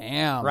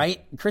 Damn.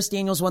 Right? Chris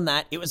Daniels won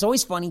that. It was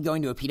always funny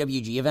going to a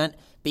PWG event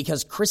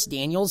because Chris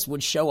Daniels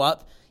would show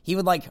up. He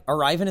would like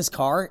arrive in his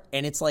car,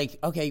 and it's like,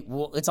 okay,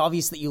 well, it's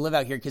obvious that you live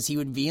out here because he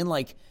would be in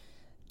like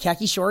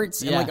khaki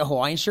shorts and like a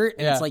Hawaiian shirt,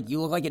 and it's like you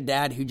look like a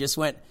dad who just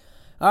went,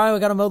 all right, we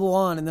got to mow the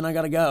lawn, and then I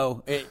got to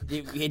go.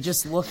 It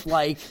just looked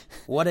like,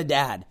 what a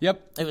dad.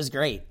 Yep. It was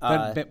great.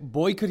 But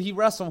boy, could he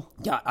wrestle.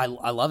 Yeah, I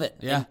love it.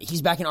 Yeah. And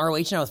he's back in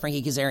ROH now with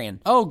Frankie Kazarian.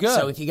 Oh, good.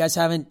 So if you guys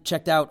haven't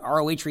checked out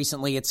ROH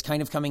recently, it's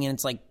kind of coming in.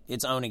 It's like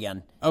its own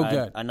again. Oh,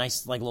 good. A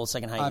nice like little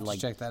second I'll have like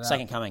to check that out.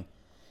 second coming.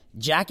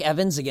 Jack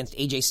Evans against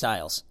AJ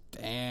Styles.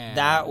 Damn.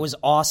 That was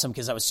awesome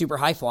because that was super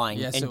high flying.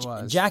 Yes, and it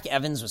was. Jack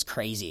Evans was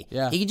crazy.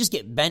 Yeah. He could just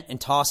get bent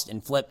and tossed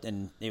and flipped,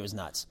 and it was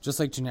nuts. Just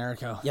like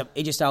Generico. Yep,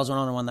 AJ Styles went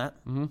on and won that.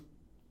 Mm-hmm.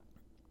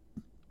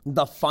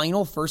 The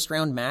final first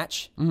round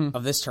match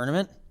of this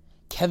tournament,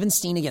 Kevin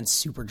Steen against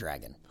Super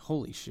Dragon.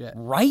 Holy shit.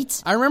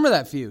 Right? I remember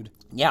that feud.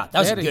 Yeah, that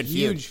was a had good a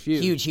huge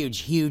feud.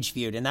 Huge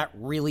feud. And that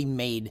really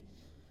made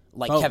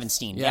like Both. Kevin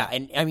Steen. Yeah.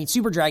 And I mean,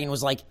 Super Dragon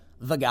was like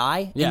the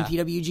guy in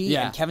PWG,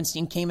 Yeah. and Kevin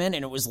Steen came in,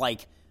 and it was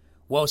like,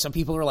 whoa, some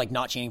people are like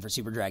not cheering for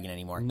Super Dragon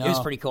anymore. No. It was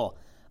pretty cool.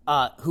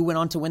 Who went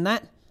on to win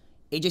that?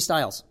 AJ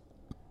Styles.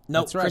 No,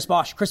 That's right.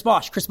 Chris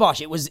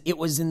Bosch. It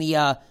was in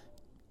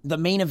the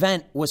main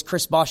event was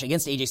Chris Bosch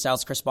against AJ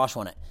Styles. Chris Bosch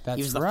won it. That's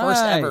he was the right.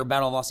 first ever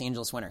Battle of Los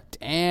Angeles winner.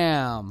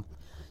 Damn.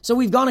 So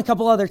we've gone a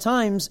couple other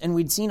times, and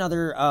we'd seen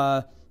other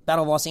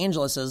Battle of Los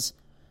Angeleses.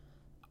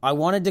 I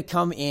wanted to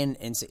come in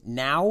and say,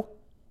 now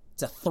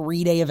it's a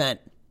 3-day event.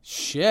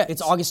 Shit.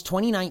 It's August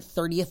 29th,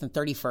 30th, and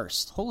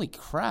 31st. Holy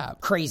crap.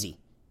 Crazy.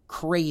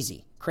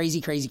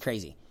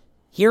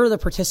 Here are the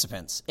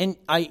participants. And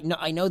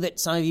I know that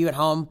some of you at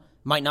home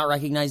might not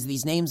recognize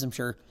these names. I'm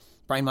sure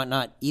Bryan might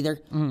not either.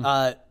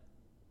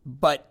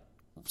 But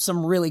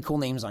some really cool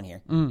names on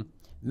here.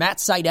 Matt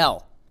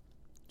Sydal.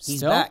 He's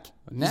Still? back.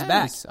 Nice. He's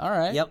back. All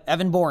right. Yep.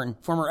 Evan Bourne,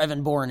 former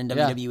Evan Bourne in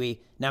WWE.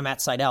 Now Matt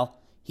Sydal.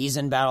 He's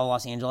in Battle of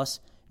Los Angeles.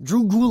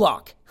 Drew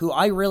Gulak, who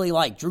I really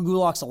like. Drew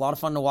Gulak's a lot of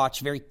fun to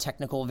watch. Very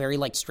technical, very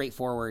like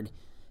straightforward.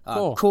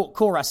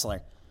 Cool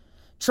wrestler.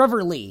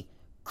 Trevor Lee,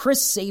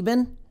 Chris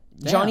Sabin,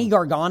 Johnny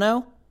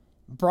Gargano,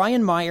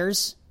 Brian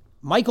Myers,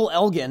 Michael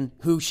Elgin,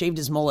 who shaved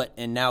his mullet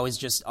and now is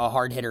just a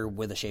hard hitter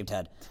with a shaved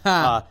head.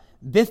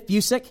 Biff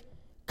Busick,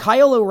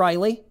 Kyle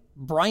O'Reilly,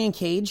 Brian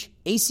Cage,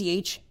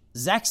 ACH,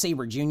 Zack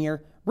Sabre Jr.,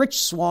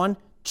 Rich Swann,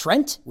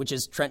 Trent, which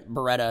is Trent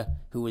Beretta,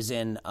 who was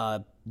in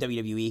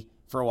WWE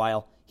for a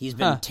while. He's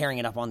been tearing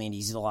it up on the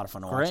indies. He's a lot of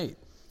fun to watch. Great.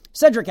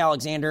 Cedric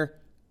Alexander,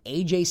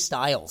 AJ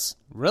Styles.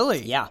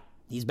 Really? Yeah.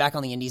 He's back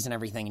on the indies and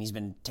everything, and he's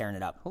been tearing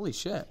it up. Holy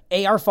shit.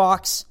 AR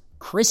Fox,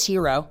 Chris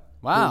Hero.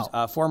 Wow.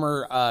 Who's,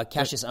 former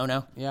Cassius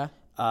Ono. Yeah.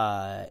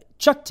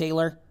 Chuck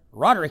Taylor,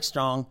 Roderick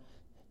Strong,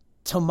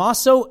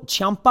 Tommaso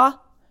Ciampa,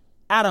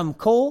 Adam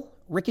Cole,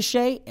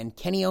 Ricochet, and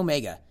Kenny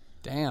Omega.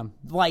 Damn.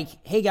 Like,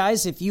 hey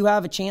guys, if you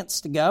have a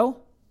chance to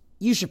go,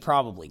 you should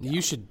probably go.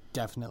 You should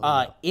definitely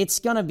go. It's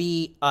going to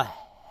be a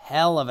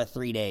hell of a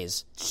 3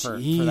 days for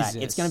that.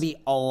 It's going to be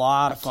a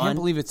lot of fun. I can't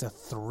believe it's a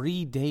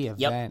 3-day event.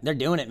 Yep, they're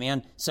doing it,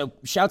 man. So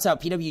shouts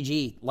out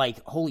PWG,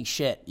 like, holy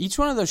shit. Each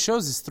one of those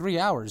shows is 3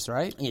 hours,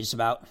 right? Yeah, just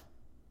about.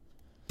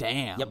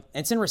 Damn. Yep,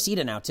 it's in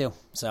Reseda now, too.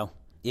 So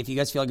if you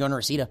guys feel like going to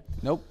Reseda.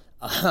 Nope.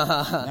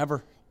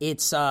 Never.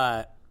 It's,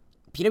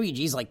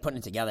 PWG's, like, putting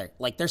it together.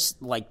 Like,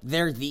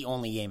 they're the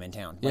only game in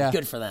town. Like,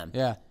 good for them.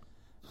 Yeah.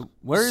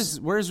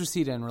 Where's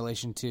Reseda in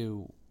relation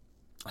to?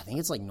 I think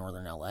it's, like,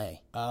 northern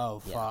L.A. Oh,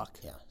 fuck.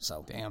 Yeah,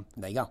 so. Damn.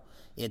 There you go.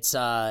 It's,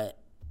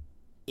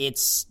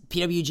 it's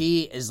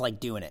PWG is like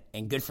doing it,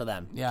 and good for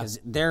them. Yeah. Because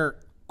they're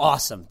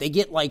awesome. They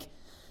get like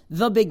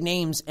the big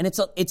names, and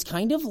it's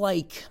kind of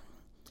like,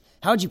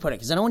 how would you put it?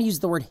 Because I don't want to use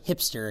the word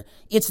hipster.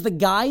 It's the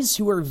guys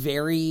who are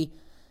very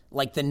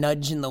like the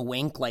nudge and the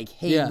wink, like,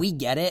 hey, we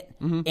get it.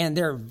 And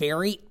they're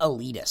very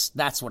elitist.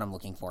 That's what I'm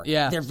looking for.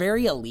 Yeah. They're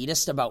very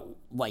elitist about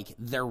like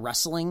their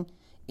wrestling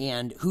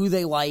and who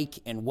they like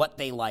and what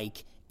they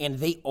like. And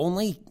they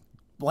only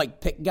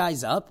like pick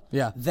guys up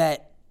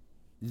that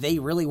they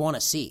really want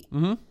to see.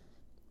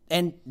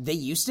 And they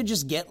used to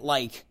just get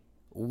like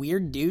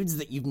weird dudes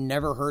that you've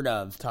never heard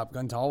of. Top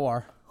Gun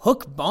Talwar.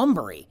 Hook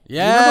Bombery.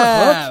 Yeah, you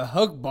remember Hook?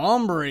 Hook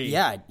Bombery.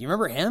 Yeah, you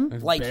remember him?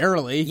 Like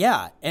barely.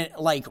 Yeah, and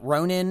like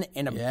Ronin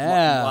and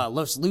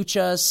Los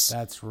Luchas.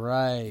 That's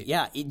right.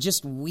 Yeah,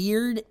 just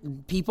weird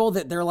people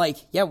that they're like,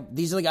 yeah,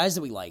 these are the guys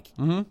that we like.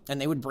 And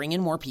they would bring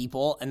in more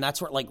people, and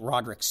that's where like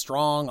Roderick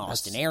Strong,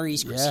 Austin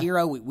Aries, Chris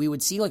Hero, we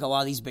would see like a lot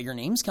of these bigger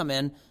names come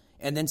in.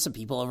 And then some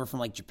people over from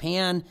like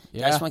Japan,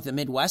 guys from like the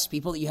Midwest,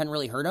 people that you hadn't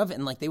really heard of,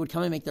 and like they would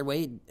come and make their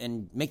way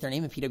and make their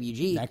name in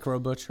PWG.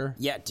 Necro Butcher.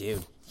 Yeah,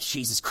 dude.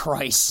 Jesus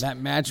Christ. That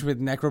match with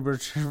Necro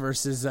Butcher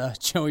versus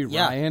Joey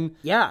Ryan.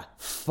 Yeah.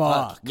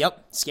 Fuck.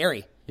 Yep.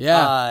 Scary.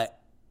 Yeah.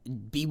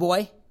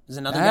 B-Boy is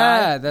another guy.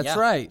 Yeah, that's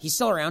right. He's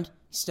still around.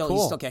 He's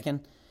still kicking.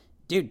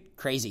 Dude,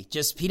 crazy.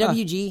 Just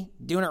PWG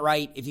doing it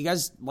right. If you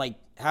guys like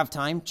have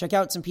time, check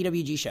out some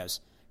PWG shows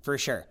for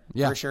sure.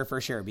 Yeah.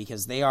 For sure,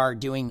 because they are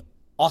doing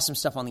awesome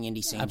stuff on the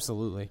indie scene.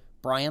 Absolutely.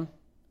 Bryan,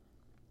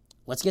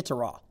 let's get to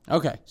Raw.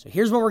 Okay. So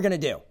here's what we're going to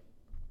do.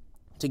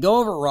 To go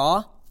over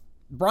Raw,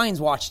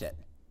 Bryan's watched it.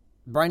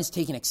 Bryan has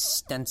taken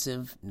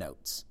extensive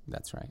notes.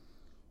 That's right.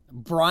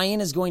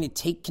 Bryan is going to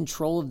take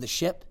control of the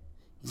ship.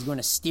 He's going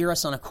to steer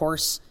us on a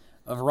course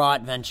of Raw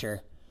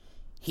adventure.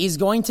 He's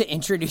going to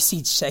introduce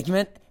each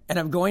segment, and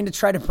I'm going to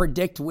try to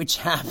predict which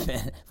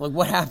happened, like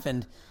what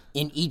happened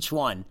in each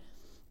one.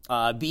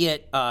 Be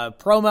it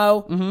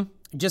promo,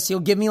 just he'll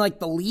give me like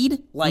the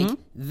lead, like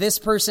this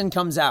person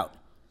comes out.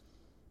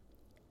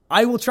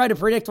 I will try to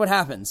predict what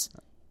happens.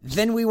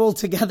 Then we will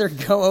together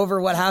go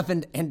over what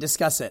happened and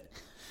discuss it.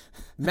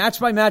 Match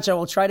by match, I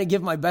will try to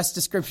give my best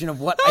description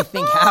of what I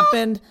think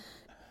happened,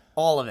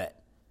 all of it.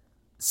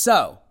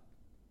 So,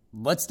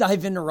 let's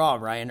dive into Raw,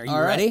 Bryan. Are you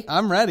ready?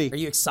 I'm ready. Are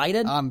you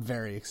excited? I'm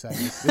very excited.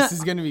 This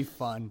is going to be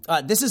fun.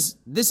 This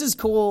is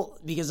cool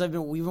because we've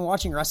been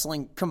watching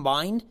wrestling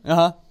combined.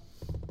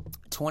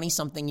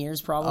 20-something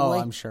years, probably.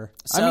 Oh, I'm sure.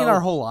 So, I mean,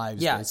 our whole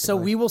lives. Yeah, basically. so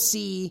we will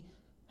see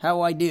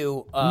how I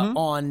do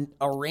on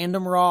a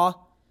random Raw,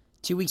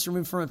 2 weeks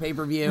removed from a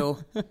pay-per-view,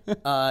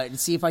 to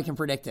see if I can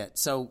predict it.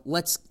 So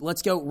let's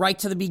go right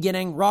to the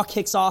beginning. Raw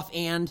kicks off,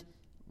 and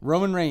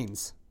Roman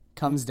Reigns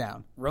comes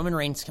down. Roman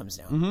Reigns comes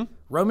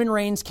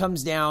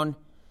down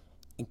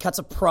and cuts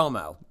a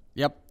promo.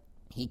 Yep.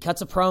 He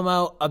cuts a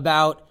promo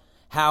about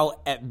how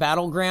at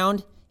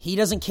Battleground, he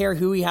doesn't care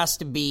who he has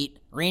to beat,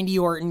 Randy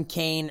Orton,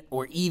 Kane,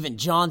 or even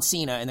John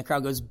Cena, and the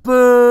crowd goes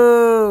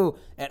boo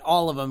at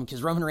all of them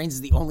because Roman Reigns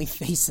is the only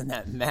face in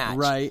that match.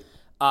 Right.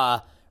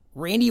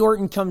 Randy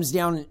Orton comes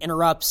down and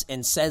interrupts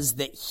and says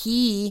that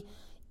he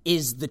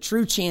is the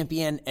true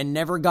champion and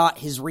never got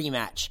his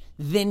rematch.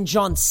 Then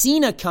John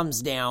Cena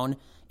comes down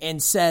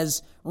and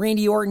says,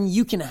 Randy Orton,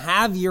 you can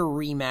have your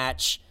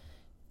rematch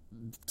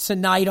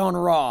tonight on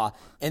Raw.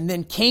 And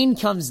then Kane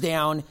comes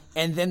down,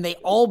 and then they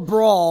all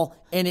brawl,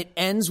 and it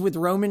ends with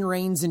Roman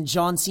Reigns and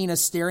John Cena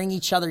staring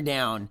each other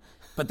down,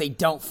 but they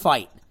don't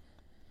fight.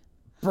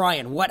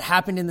 Bryan, what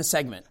happened in the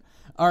segment?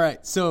 All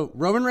right, so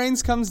Roman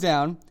Reigns comes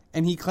down,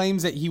 and he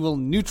claims that he will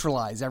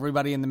neutralize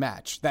everybody in the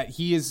match, that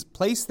he is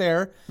placed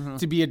there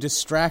to be a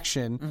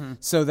distraction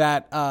so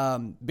that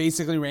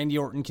basically Randy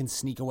Orton can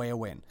sneak away a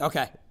win.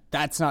 Okay.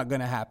 That's not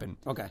going to happen.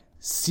 Okay.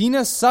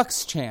 Cena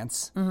sucks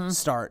chants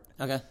start.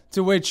 Okay.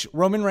 To which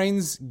Roman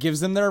Reigns gives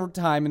them their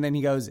time, and then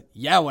he goes,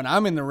 yeah, when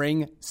I'm in the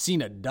ring,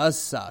 Cena does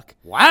suck.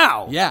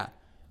 Wow. Yeah.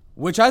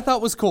 Which I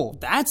thought was cool.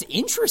 That's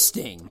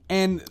interesting.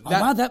 And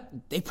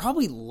they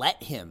probably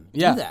let him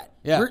do that.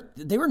 Yeah.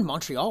 They were in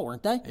Montreal,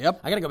 weren't they?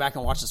 Yep. I got to go back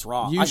and watch this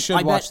Raw. You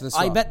should watch this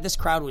Raw. I bet this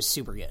crowd was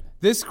super good.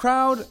 This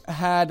crowd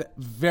had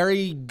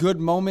very good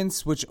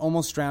moments, which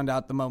almost drowned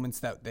out the moments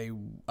that they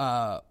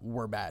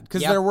were bad.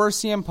 Because there were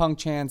CM Punk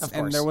chants,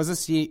 and there was a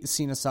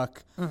Cena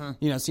suck,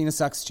 Cena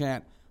sucks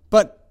chant.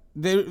 But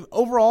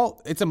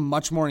overall, it's a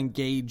much more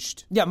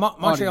engaged. Yeah,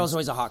 Montreal is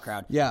always a hot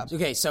crowd. Yeah.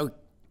 Okay, so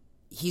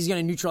he's going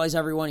to neutralize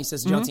everyone. He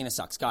says John Cena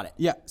sucks. Got it.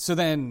 Yeah. So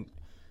then,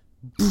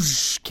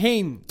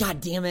 Kane. God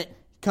damn it.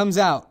 Comes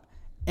out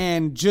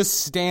and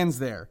just stands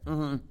there.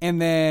 And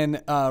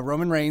then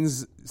Roman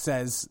Reigns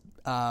says,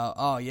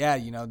 oh yeah,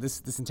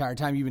 this entire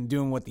time you've been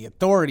doing what the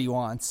authority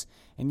wants,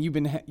 and you've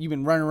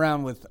been running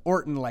around with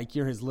Orton like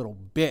you're his little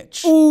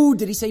bitch. Ooh,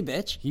 did he say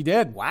bitch? He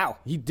did. Wow.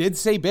 He did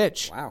say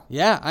bitch. Wow.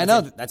 Yeah, I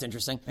know. That's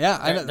interesting. Yeah,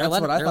 I know. That's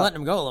what I thought. They're letting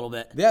him go a little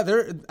bit.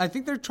 Yeah, I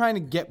think they're trying to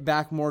get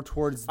back more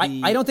towards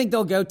the. I don't think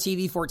they'll go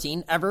TV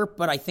 14 ever,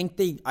 but I think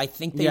they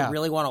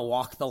really want to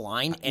walk the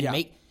line and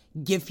make.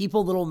 give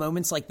people little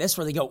moments like this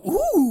where they go,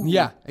 ooh.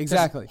 Yeah,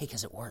 exactly. Hey,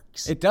 because it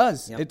works. It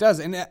does. Yep. It does.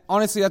 And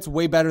honestly, that's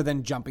way better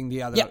than jumping to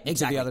the other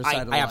side of the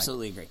line. I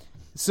absolutely agree.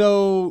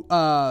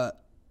 So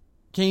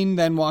Kane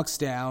then walks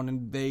down,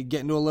 and they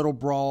get into a little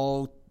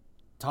brawl,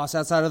 toss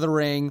outside of the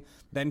ring,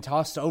 then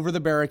tossed over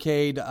the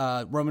barricade,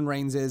 Roman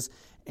Reigns is.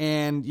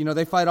 And,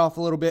 they fight off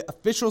a little bit.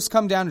 Officials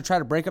come down to try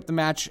to break up the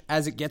match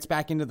as it gets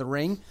back into the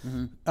ring.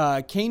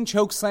 Kane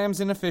choke slams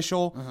an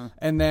official,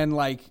 and then,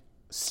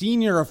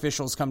 senior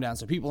officials come down.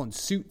 So people in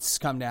suits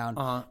come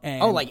down.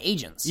 And, like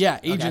agents. Yeah,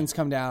 agents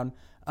come down.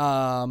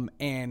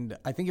 And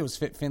I think it was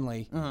Fit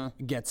Finlay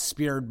gets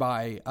speared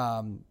by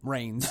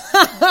Reigns.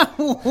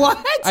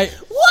 What?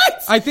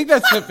 I think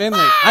that's Fit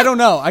Finlay. I don't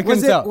know. I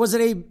couldn't tell. Was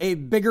it a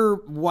bigger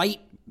white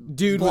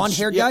dude,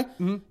 blonde-haired guy?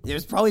 Mm-hmm. It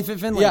was probably Fit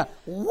Finlay. Yeah.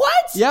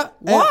 What? Yeah.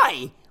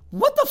 Why?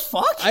 What the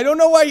fuck? I don't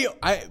know why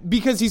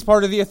because he's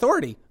part of the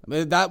Authority.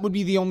 That would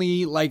be the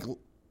only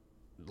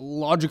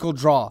logical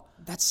draw.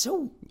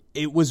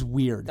 It was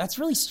weird. That's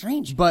really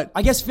strange. But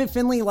I guess Fit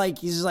Finlay,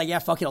 he's just yeah,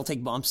 fuck it, I'll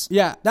take bumps.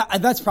 Yeah.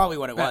 That's probably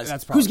what it was.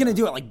 That's probably Who's going to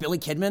do it? Billy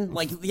Kidman? No.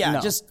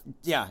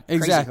 Crazy.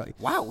 Exactly.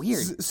 Wow,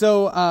 weird.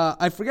 So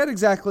I forget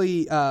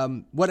exactly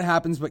what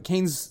happens, but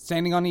Kane's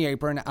standing on the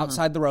apron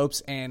outside the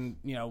ropes, and,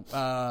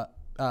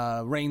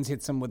 Reigns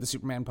hits him with the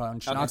Superman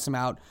punch, knocks him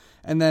out,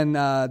 and then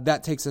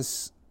that takes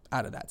us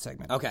out of that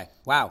segment. Okay.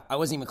 Wow. I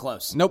wasn't even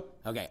close. Nope.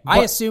 Okay. I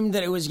assumed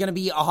that it was going to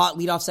be a hot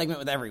leadoff segment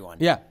with everyone.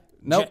 Yeah.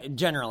 Nope.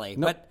 Generally.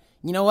 Nope. But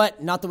you know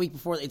what? Not the week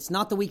before. It's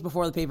not the week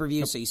before the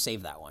pay-per-view, so you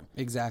save that one.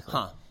 Exactly.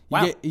 Huh.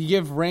 Wow. You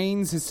give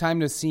Reigns his time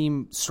to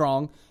seem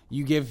strong.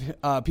 You give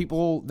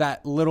people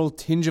that little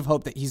tinge of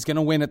hope that he's going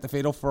to win at the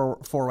Fatal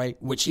 4-Way,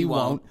 which he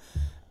won't.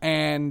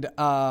 And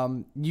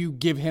you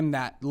give him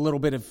that little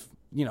bit of,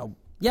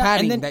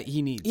 padding that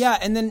he needs. Yeah,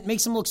 and then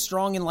makes him look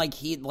strong and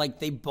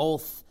they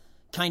both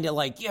kind of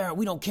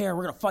we don't care.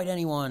 We're going to fight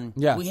anyone.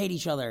 Yeah. We hate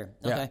each other.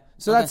 Yeah. Okay.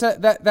 So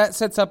that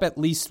sets up at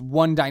least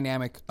one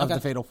dynamic of the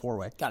Fatal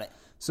 4-Way. Got it.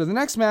 So the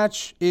next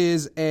match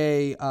is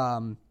a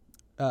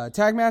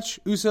tag match,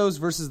 Usos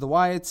versus the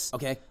Wyatts.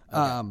 Okay.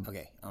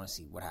 Okay. I want to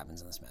see what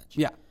happens in this match.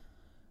 Yeah.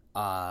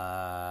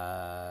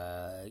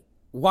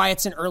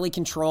 Wyatt's in early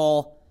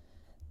control.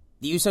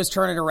 The Usos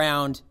turn it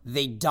around.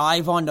 They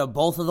dive onto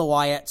both of the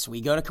Wyatts.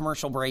 We go to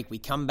commercial break. We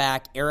come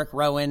back. Eric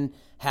Rowan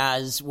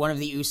has one of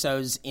the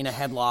Usos in a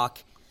headlock.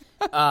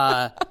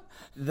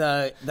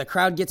 The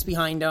crowd gets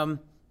behind them.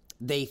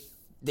 They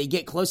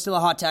get close to the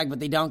hot tag, but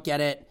they don't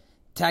get it.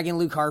 Tagging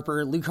Luke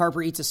Harper. Luke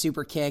Harper eats a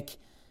super kick.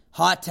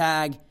 Hot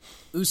tag.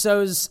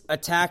 Usos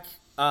attack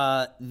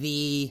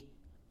the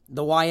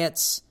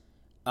Wyatts.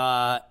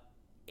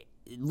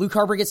 Luke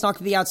Harper gets knocked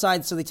to the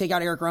outside, so they take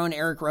out Eric Rowan.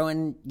 Eric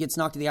Rowan gets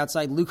knocked to the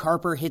outside. Luke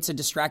Harper hits a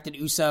distracted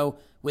Uso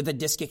with a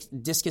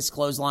discus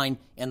clothesline,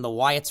 and the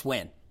Wyatts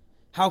win.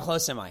 How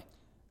close am I?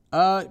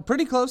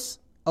 Pretty close.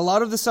 A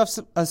lot of the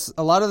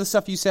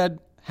stuff you said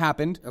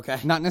happened. Okay.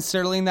 Not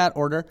necessarily in that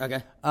order.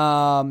 Okay.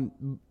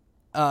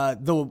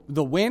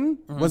 The win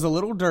was a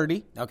little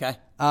dirty. Okay.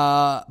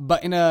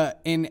 But in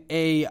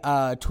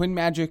a twin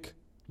magic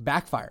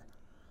backfire.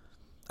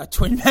 A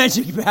twin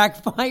magic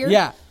backfire?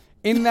 Yeah.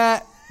 In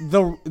that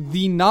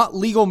the not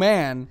legal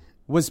man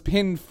was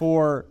pinned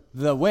for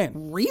the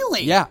win.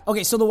 Really? Yeah.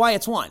 Okay, so the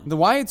Wyatts won. The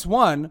Wyatts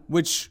won,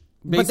 which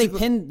basically,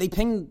 but they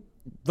pinned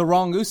the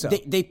wrong Uso.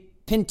 They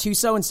pinned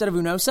Tuso instead of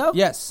Unoso?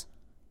 Yes.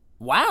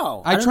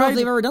 Wow. I don't know if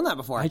they've ever done that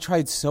before. I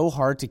tried so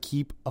hard to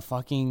keep a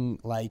fucking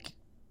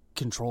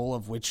control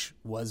of which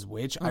was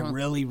which. I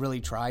really,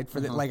 really tried for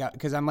that.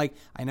 Because I'm I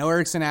know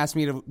Erickson asked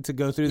me to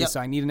go through this, so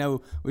I need to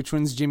know which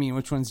one's Jimmy and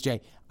which one's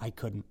Jay. I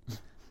couldn't.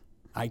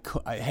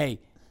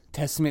 Hey,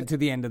 testament to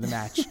the end of the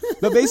match.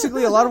 But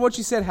basically, a lot of what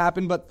you said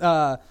happened. But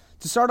to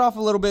start off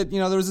a little bit,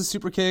 there was a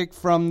super kick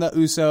from the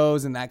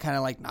Usos, and that kind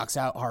of knocks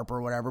out Harper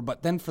or whatever.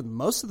 But then for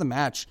most of the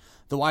match,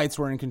 the Wyatts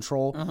were in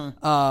control.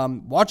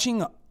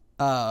 Watching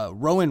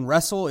Rowan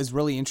wrestle is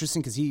really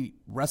interesting because he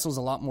wrestles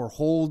a lot more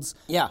holds,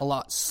 a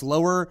lot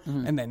slower,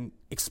 and then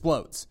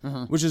explodes,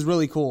 which is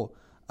really cool.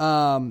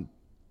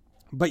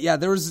 But yeah,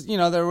 there was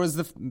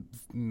the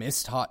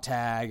missed hot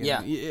tag.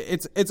 And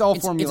it's all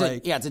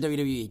formulaic. It's a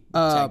WWE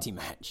tag team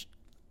match.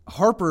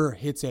 Harper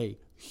hits a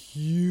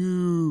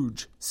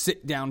huge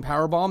sit down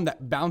powerbomb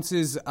that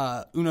bounces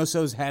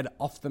Unoso's head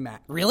off the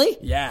mat. Really?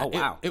 Yeah. Oh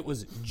wow, it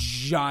was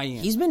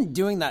giant. He's been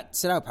doing that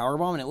sit out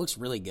powerbomb, and it looks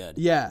really good.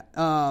 Yeah.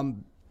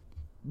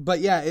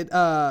 But yeah,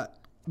 it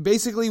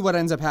basically what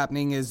ends up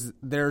happening is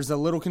there's a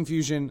little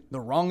confusion. The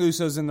wrong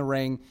Usos in the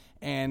ring,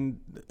 and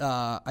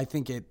I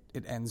think it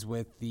ends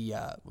with the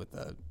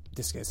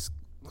discus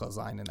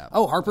clothesline and that.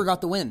 Oh, Harper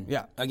got the win.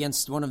 Yeah.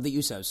 Against one of the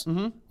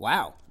Usos.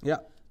 Wow. Yeah.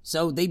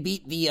 So they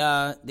beat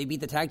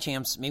the tag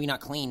champs. Maybe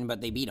not clean,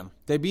 but they beat them.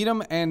 They beat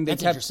them, and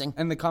That's interesting.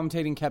 And the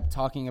commentating kept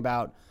talking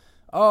about,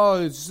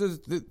 it's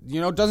just,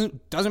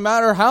 doesn't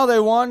matter how they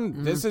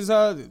won. This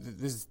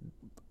is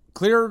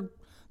clear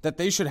that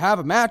they should have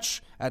a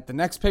match at the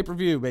next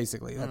pay-per-view,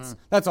 basically.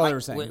 That's all they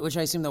were saying. Which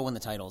I assume they'll win the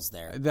titles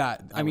there.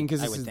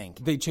 Because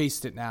they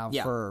chased it now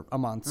for a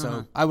month,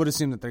 so I would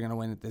assume that they're going to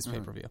win at this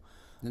pay-per-view.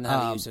 Then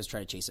have the Usos try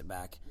to chase it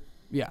back.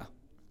 Yeah.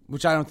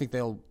 Which I don't think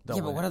they'll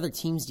Yeah, but what other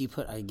teams do you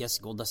put? I guess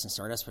Goldust and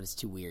Stardust, but it's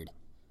too weird.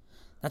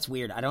 That's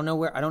weird. I don't know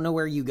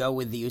where you go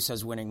with the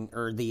Usos winning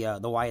or the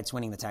Wyatts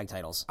winning the tag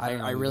titles.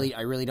 I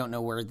really don't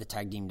know where the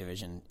tag team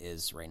division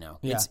is right now.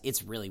 Yeah.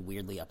 It's really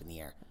weirdly up in the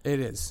air. It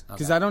is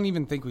because I don't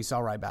even think we saw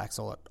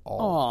Rybaxel at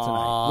all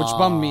tonight, which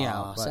bummed me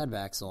out. But sad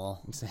Baxel.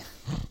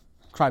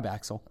 Cry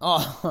Baxel.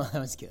 Oh, that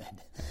was good.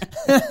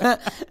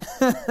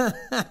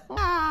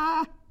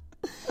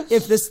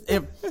 If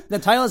the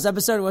title of this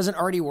episode wasn't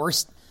already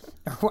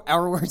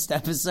our worst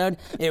episode,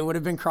 it would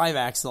have been Cry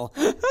Baxel.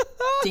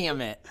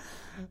 Damn it.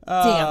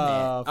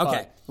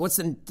 Okay, what's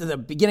the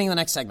beginning of the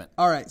next segment?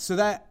 All right, so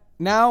that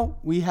now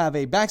we have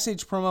a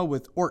backstage promo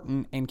with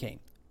Orton and Kane.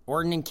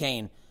 Orton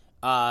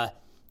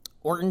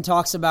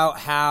talks about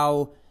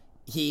how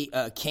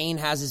Kane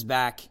has his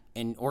back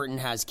and Orton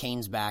has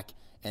Kane's back,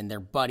 and they're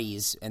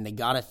buddies, and they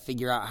got to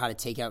figure out how to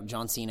take out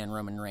John Cena and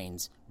Roman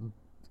Reigns.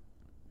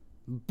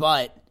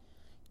 But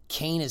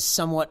Kane is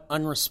somewhat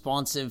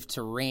unresponsive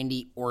to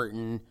Randy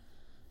Orton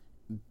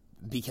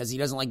because he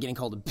doesn't like getting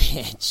called a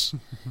bitch,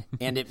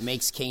 and it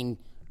makes Kane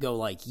go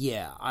like,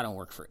 yeah, I don't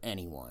work for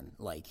anyone,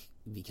 like,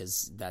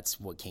 because that's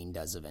what Kane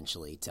does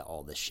eventually to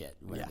all this shit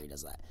whenever he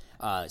does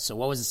that. So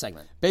what was the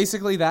segment?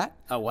 Basically that.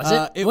 Oh, was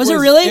it? Was it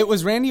really? It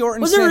was Randy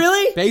Orton. Was it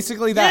really?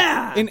 Basically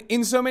that. Yeah.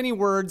 In so many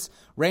words,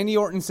 Randy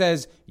Orton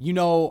says,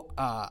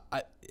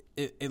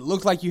 it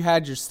looked like you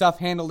had your stuff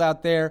handled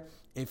out there.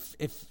 If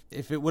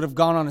it would have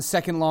gone on a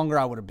second longer,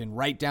 I would have been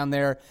right down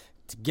there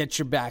to get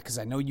your back because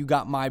I know you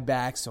got my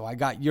back, so I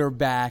got your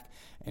back,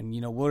 and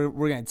we're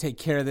going to take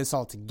care of this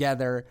all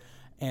together,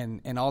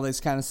 and all this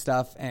kind of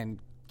stuff. And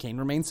Kane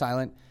remains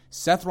silent.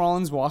 Seth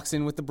Rollins walks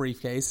in with the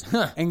briefcase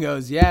and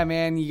goes, "Yeah,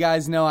 man, you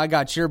guys know I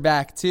got your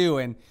back too,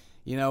 and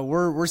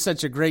we're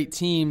such a great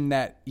team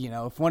that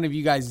if one of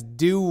you guys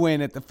do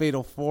win at the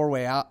Fatal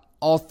 4-Way,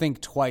 I'll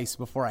think twice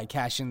before I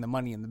cash in the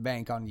Money in the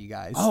Bank on you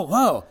guys." Oh,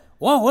 whoa.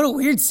 Whoa, what a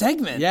weird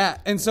segment. Yeah,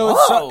 and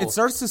so it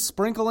starts to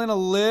sprinkle in a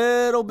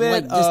little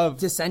bit of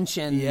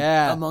dissension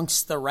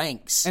amongst the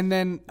ranks. And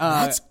then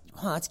that's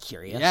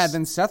curious. Yeah,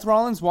 then Seth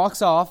Rollins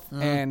walks off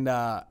and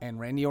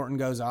Randy Orton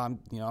goes, I'm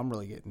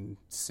really getting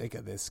sick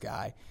of this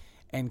guy.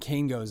 And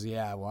Kane goes,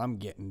 "Yeah, well, I'm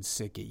getting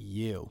sick of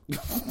you."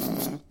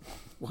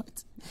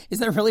 What? Is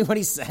that really what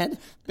he said?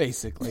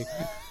 Basically.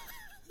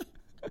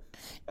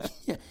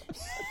 Yeah.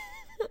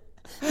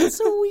 That's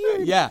so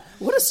weird. Yeah.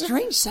 What a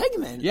strange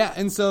segment. Yeah,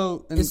 and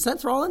so... is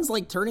Seth Rollins,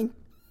 like, turning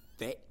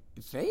fake?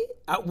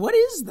 What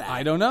is that?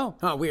 I don't know.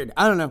 Oh, weird.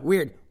 I don't know.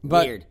 Weird.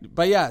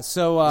 But yeah,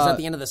 so... is that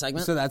the end of the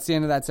segment? So that's the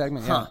end of that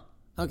segment, yeah.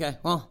 Okay,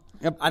 well,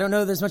 I don't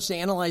know there's much to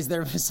analyze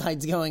there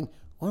besides going,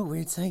 what a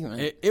weird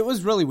segment. It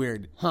was really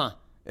weird. Huh.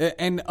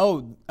 And,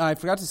 I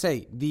forgot to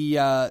say,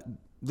 this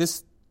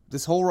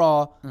whole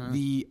Raw,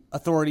 the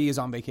Authority is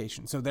on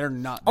vacation, so they're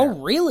not there.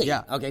 Oh, really?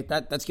 Yeah. Okay,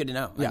 that's good to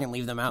know. Yeah. I can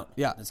leave them out.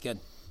 Yeah. That's good.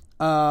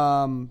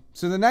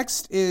 So the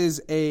next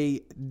is a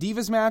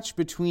Divas match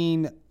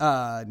between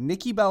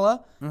Nikki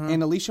Bella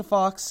and Alicia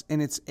Fox,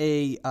 and it's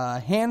a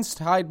hands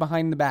tied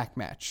behind the back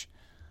match.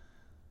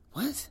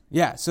 What?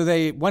 Yeah, so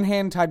one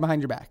hand tied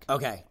behind your back.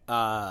 Okay.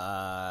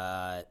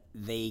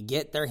 They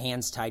get their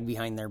hands tied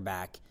behind their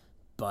back,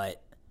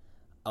 but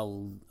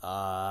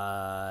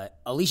Alicia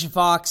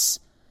Fox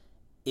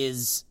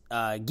is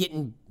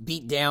getting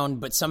beat down,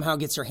 but somehow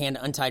gets her hand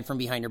untied from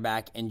behind her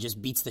back and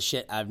just beats the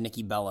shit out of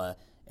Nikki Bella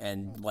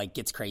and, like,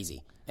 gets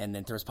crazy and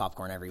then throws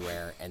popcorn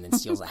everywhere and then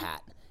steals a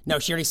hat. No,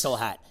 she already stole a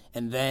hat.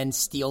 And then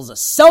steals a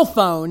cell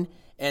phone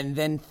and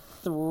then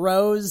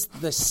throws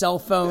the cell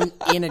phone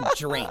in a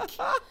drink.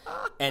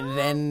 And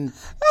then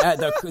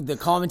the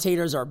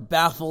commentators are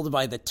baffled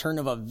by the turn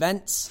of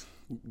events.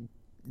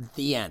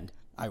 The end.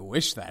 I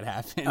wish that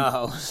happened.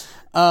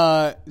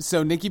 Oh.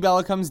 So Nikki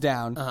Bella comes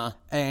down,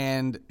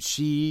 and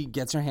she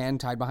gets her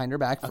hand tied behind her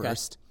back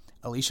first.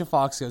 Alicia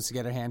Fox goes to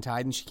get her hand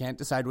tied, and she can't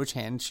decide which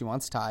hand she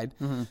wants tied.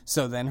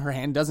 So then her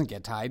hand doesn't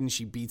get tied, and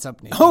she beats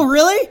up Nikki. Oh,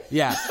 really?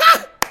 Yeah.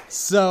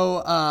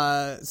 So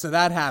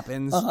that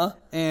happens,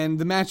 and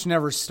the match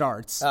never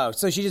starts. Oh,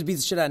 so she just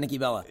beats the shit out of Nikki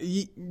Bella.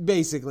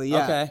 Basically,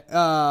 yeah.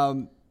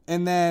 Okay.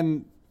 And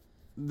then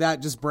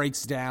that just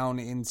breaks down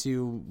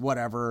into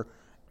whatever,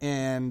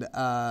 and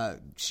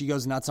she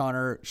goes nuts on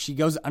her. She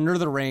goes under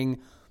the ring.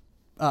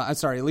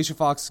 Alicia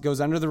Fox goes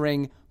under the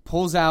ring,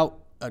 pulls out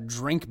a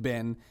drink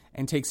bin,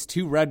 and takes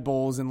 2 Red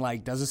Bulls and,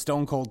 like, does a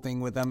Stone Cold thing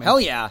with them.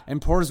 Hell yeah.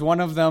 And pours one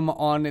of them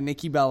on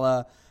Nikki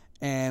Bella.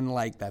 And,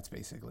 like, that's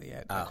basically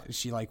it. Oh.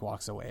 She, like,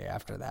 walks away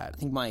after that. I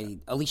think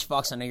Alicia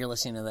Fox, I know you're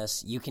listening to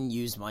this. You can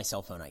use my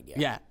cell phone idea.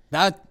 Yeah,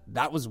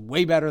 that was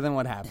way better than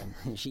what happened.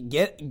 She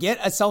get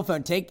a cell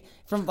phone. Take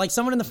from, like,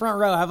 someone in the front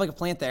row. Have, like, a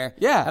plant there.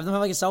 Yeah. Have them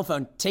have, like, a cell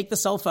phone. Take the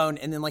cell phone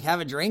and then, like, have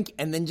a drink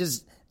and then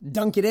just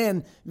dunk it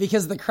in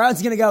because the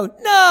crowd's gonna go,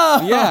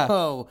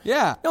 no.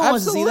 Yeah. No one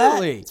wants to see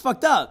that. It's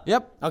fucked up.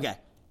 Yep. Okay.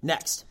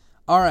 Next.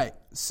 All right.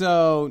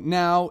 So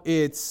now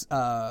it's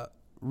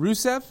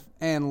Rusev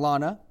and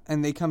Lana,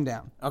 and they come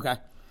down. Okay.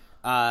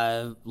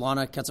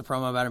 Lana cuts a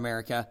promo about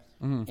America,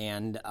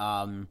 and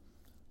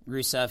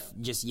Rusev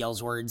just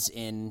yells words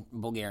in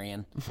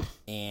Bulgarian,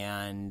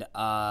 and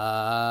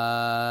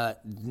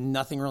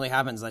nothing really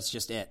happens. That's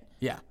just it.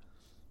 Yeah.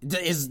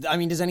 Does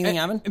anything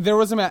happen?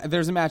 There's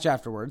a match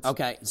afterwards.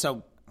 Okay,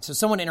 so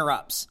someone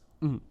interrupts.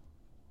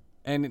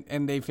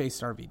 And they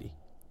faced RVD.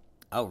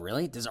 Oh,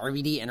 really? Does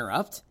RVD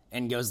interrupt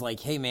and goes like,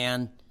 "Hey,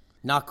 man,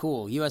 not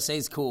cool.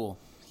 USA's cool."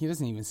 He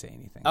doesn't even say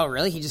anything. Oh,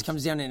 really? He just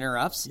comes down and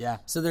interrupts? Yeah.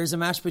 So there's a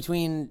match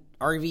between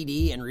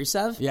RVD and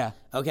Rusev? Yeah.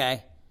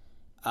 Okay.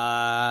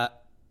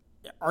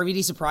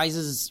 RVD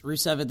surprises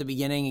Rusev at the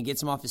beginning and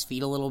gets him off his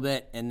feet a little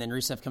bit, and then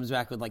Rusev comes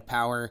back with, like,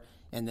 power,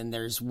 and then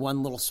there's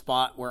one little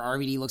spot where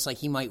RVD looks like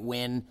he might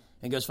win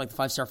and goes for, like, the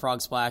 5-star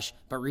frog splash,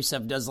 but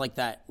Rusev does, like,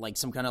 that, like,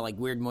 some kind of, like,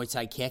 weird Muay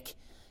Thai kick,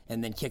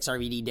 and then kicks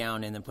RVD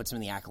down and then puts him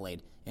in the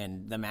accolade,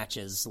 and the match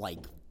is, like,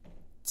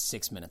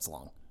 6 minutes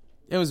long.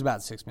 It was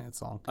about 6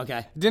 minutes long. Okay.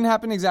 It didn't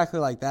happen exactly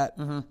like that.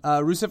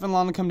 Rusev and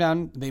Lana come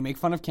down. They make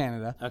fun of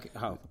Canada. Okay.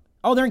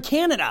 Oh, they're in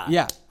Canada.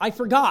 Yeah. I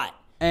forgot.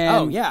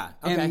 And, yeah.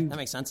 Okay, that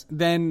makes sense.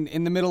 Then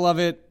in the middle of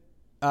it,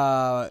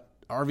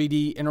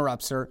 RVD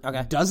interrupts her.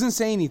 Okay. Doesn't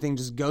say anything,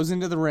 just goes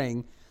into the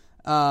ring.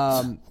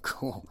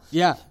 Cool.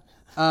 Yeah.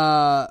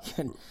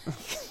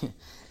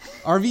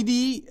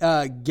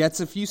 RVD gets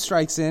a few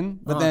strikes in,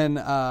 but then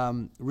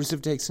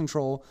Rusev takes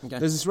control. Okay.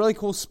 There's this really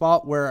cool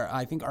spot where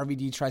I think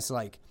RVD tries to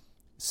like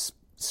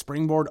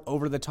springboard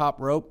over the top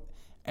rope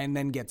and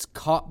then gets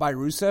caught by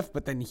Rusev,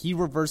 but then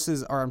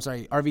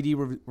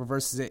RVD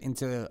reverses it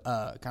into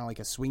kind of like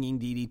a swinging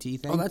DDT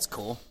thing. Oh, that's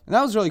cool. And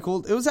that was really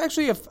cool. It was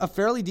actually a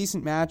fairly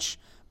decent match,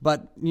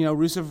 but,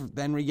 Rusev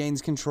then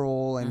regains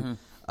control and,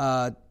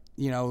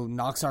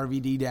 knocks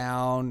RVD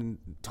down and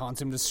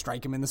taunts him to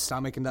strike him in the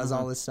stomach and does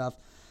all this stuff.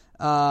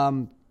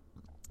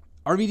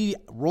 RVD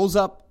rolls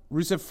up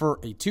Rusev for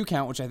a 2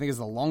 count, which I think is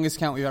the longest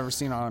count we've ever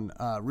seen on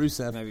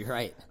Rusev. Maybe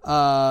right.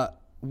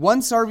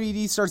 Once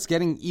RVD starts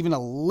getting even a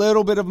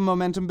little bit of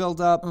momentum built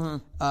up,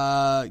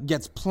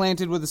 gets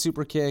planted with a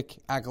super kick,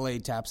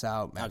 accolade, taps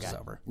out, match is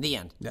over. The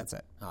end. That's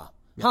it.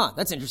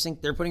 That's interesting.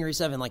 They're putting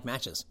Rusev in, like,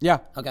 matches.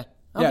 Yeah. Okay.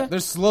 Yeah, they're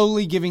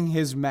slowly giving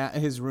his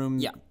room,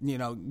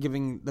 Yeah.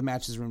 Giving the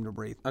matches room to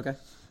breathe. Okay.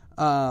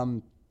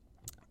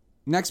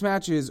 Next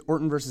match is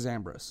Orton versus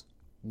Ambrose.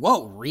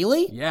 Whoa,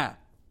 really? Yeah.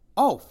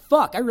 Oh,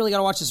 fuck. I really got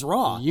to watch this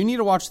Raw. You need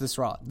to watch this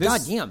Raw.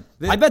 God damn.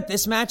 I bet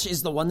this match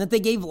is the one that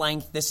they gave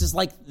length. This is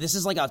like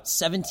a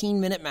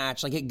 17-minute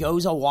match. Like, it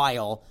goes a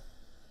while.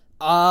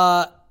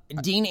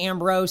 Dean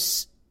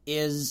Ambrose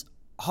is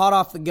hot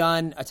off the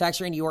gun, attacks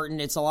Randy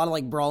Orton. It's a lot of,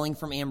 like, brawling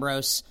from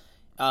Ambrose.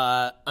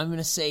 I'm going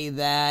to say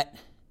that...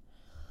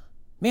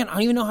 Man, I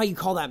don't even know how you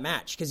call that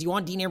match, because you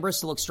want Dean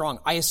Ambrose to look strong.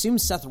 I assume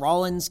Seth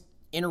Rollins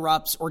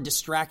interrupts or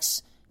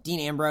distracts Dean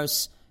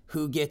Ambrose,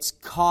 who gets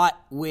caught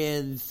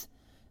with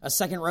a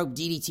second rope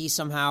DDT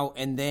somehow,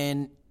 and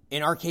then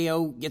an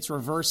RKO gets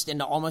reversed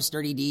into Almost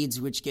Dirty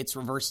Deeds, which gets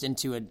reversed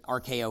into an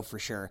RKO for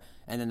sure,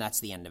 and then that's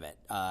the end of it.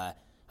 I'm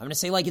going to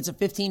say, like, it's a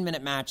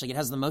 15-minute match. Like, it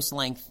has the most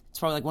length. It's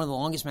probably, like, one of the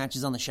longest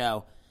matches on the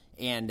show.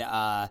 And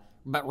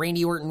but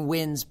Randy Orton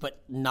wins,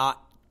 but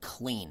not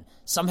clean.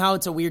 Somehow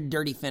it's a weird,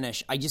 dirty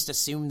finish. I just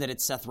assume that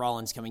it's Seth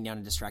Rollins coming down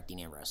and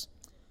distracting Ambrose.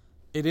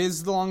 It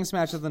is the longest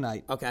match of the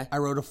night. Okay. I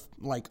wrote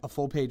a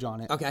full page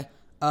on it. Okay.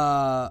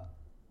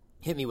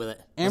 Hit me with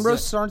it.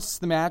 Ambrose starts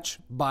the match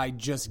by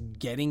just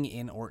getting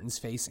in Orton's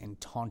face and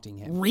taunting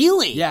him.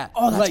 Really? Yeah.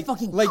 Oh, that's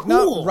fucking like,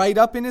 cool. Not right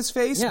up in his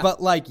face, Yeah.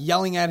 but like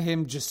yelling at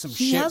him, just some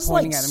He shit has,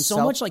 pointing like, at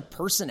himself. so much, like,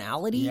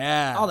 personality.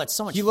 Yeah. Oh, that's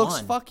so much He fun.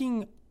 looks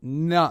fucking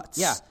nuts.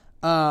 Yeah.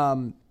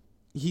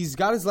 He's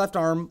got his left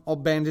arm all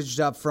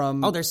bandaged up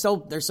from... Oh, they're still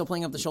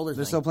playing up the shoulder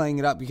They're thing. still playing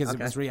it up because it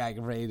was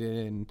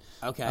re-aggravated and...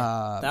 Okay.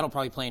 That'll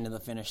probably play into the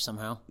finish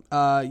somehow.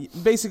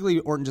 Basically,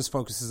 Orton just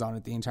focuses on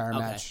it the entire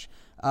match.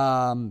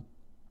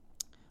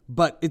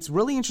 But it's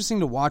really interesting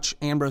to watch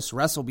Ambrose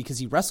wrestle because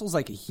he wrestles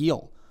like a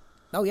heel.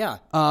 Oh, yeah.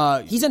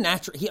 He's a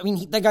natural...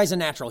 that guy's a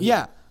natural heel.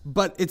 Yeah,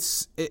 but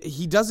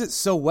he does it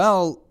so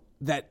well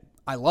that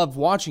I love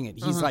watching it.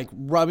 He's like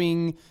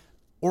rubbing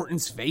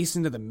Orton's face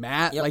into the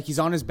mat. Yep. Like he's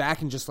on his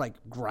back and just like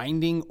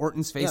grinding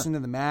Orton's face into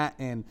the mat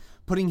and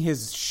putting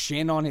his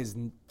shin on his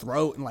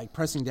throat and like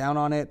pressing down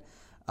on it.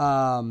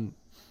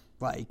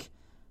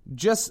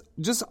 Just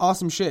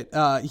awesome shit.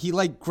 He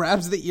like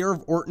grabs the ear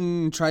of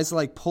Orton and tries to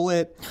like pull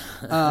it.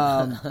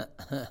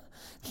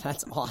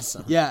 That's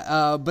awesome.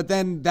 Yeah, but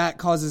then that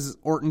causes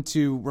Orton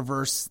to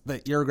reverse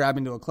the ear grab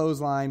into a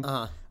clothesline.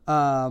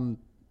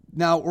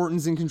 Now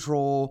Orton's in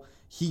control.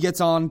 He gets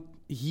on.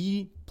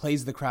 He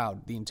plays the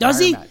crowd the entire Does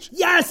he? match.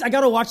 Yes, I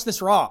got to watch this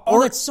Raw.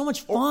 Oh, that's so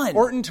much fun.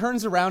 Orton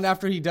turns around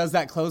after he does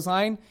that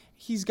clothesline.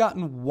 He's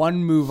gotten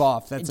one move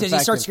off. That's Does he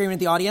start screaming at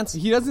the audience?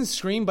 He doesn't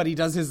scream, but he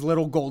does his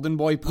little golden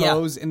boy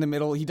pose in the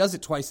middle. He does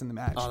it twice in the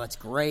match. Oh, that's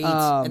great.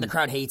 And the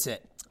crowd hates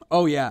it.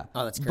 Oh, yeah.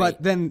 Oh, that's great.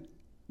 But then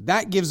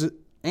that gives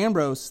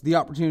Ambrose the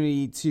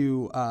opportunity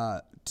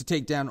to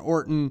take down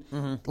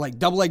Orton, like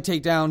double leg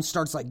takedown,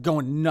 starts like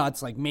going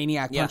nuts, like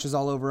maniac punches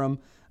all over him.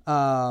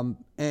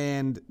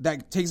 And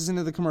that takes us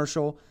into the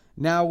commercial.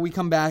 Now we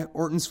come back.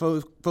 Orton's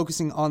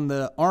focusing on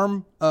the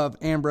arm of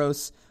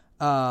Ambrose.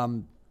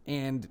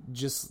 and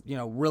just,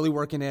 really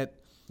working it.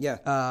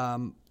 Yeah.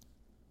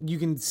 You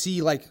can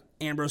see, like,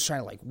 Ambrose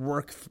trying to, like,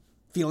 work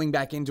feeling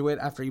back into it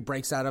after he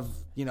breaks out of,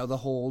 the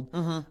hold.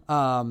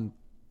 Mm-hmm.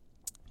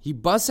 He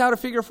busts out a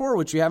figure four,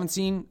 which we haven't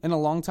seen in a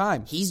long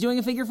time. He's doing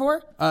a figure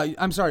four?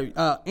 I'm sorry,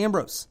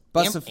 Ambrose.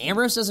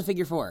 Ambrose does a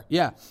figure four.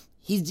 Yeah.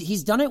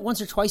 He's done it once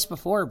or twice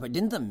before, but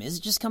didn't the Miz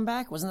just come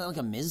back? Wasn't that like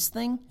a Miz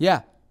thing?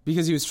 Yeah,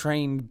 because he was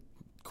trained,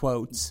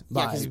 quotes,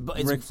 by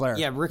Ric Flair.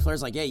 Yeah, Ric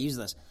Flair's like, yeah, use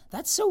this.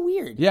 That's so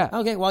weird. Yeah.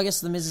 Okay, well, I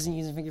guess the Miz isn't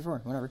using figure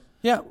four. Whatever.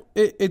 Yeah,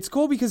 it's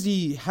cool because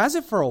he has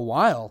it for a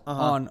while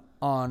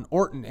on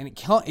Orton, and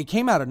it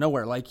came out of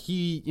nowhere. Like,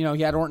 he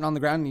had Orton on the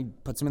ground, and he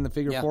puts him in the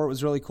figure four. It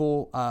was really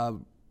cool.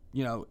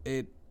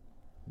 It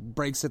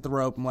breaks at the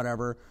rope and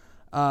whatever.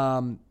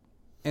 And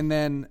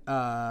then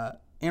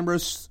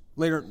Ambrose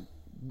later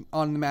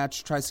on the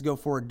match tries to go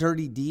for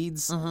Dirty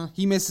Deeds.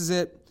 He misses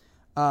it.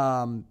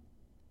 And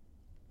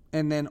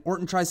then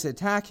Orton tries to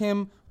attack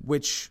him,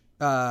 which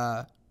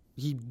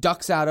he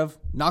ducks out of,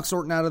 knocks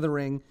Orton out of the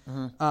ring.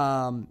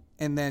 And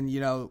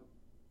then,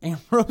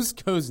 Ambrose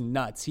goes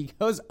nuts. He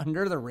goes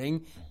under the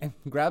ring and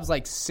grabs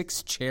like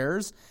 6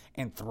 chairs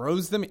and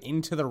throws them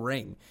into the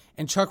ring.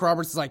 And Chuck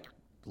Roberts is like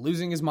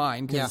losing his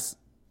mind because...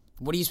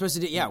 What are you supposed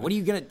to do? Yeah, what are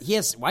you gonna?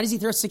 Why does he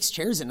throw 6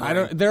 chairs in the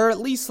ring? There are at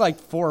least like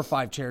 4 or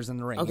 5 chairs in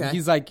the ring. Okay. And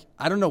he's like,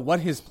 I don't know what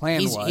his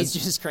plan was. He's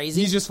just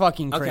crazy. He's just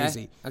fucking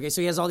crazy. Okay,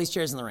 so he has all these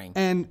chairs in the ring,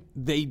 and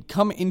they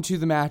come into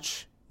the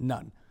match.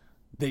 None.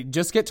 They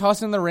just get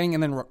tossed in the ring,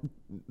 and then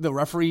the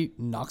referee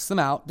knocks them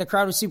out. The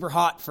crowd was super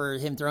hot for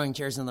him throwing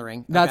chairs in the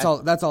ring. That's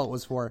all. That's all it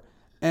was for.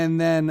 And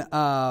then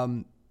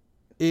then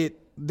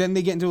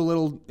they get into a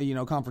little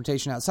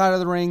confrontation outside of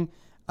the ring.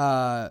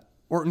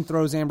 Orton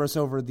throws Ambrose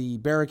over the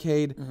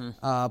barricade,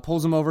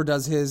 pulls him over,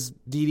 does his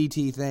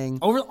DDT thing.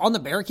 Over on the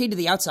barricade to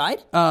the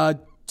outside?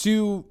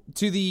 To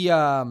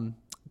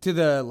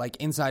the like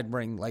inside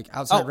ring, like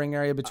outside ring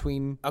area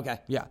between. Okay.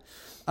 Yeah.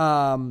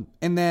 And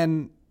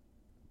then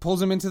pulls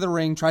him into the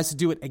ring, tries to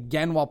do it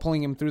again while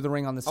pulling him through the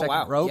ring on the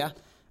second rope. Yeah.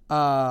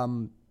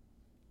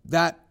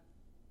 That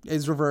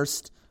is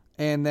reversed.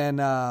 And then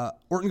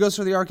Orton goes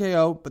for the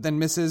RKO, but then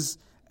misses,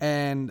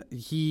 and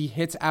he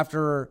hits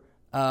after...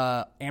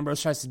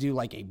 Ambrose tries to do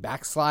like a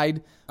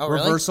backslide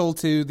reversal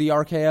to the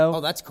RKO.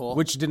 Oh, that's cool.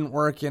 Which didn't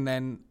work, and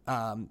then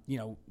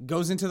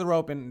goes into the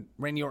rope, and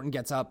Randy Orton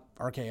gets up,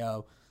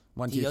 RKO.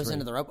 1, 2, 3. He goes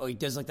into the rope. Oh, he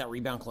does like that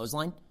rebound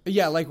clothesline.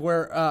 Yeah, like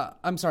where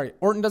I'm sorry,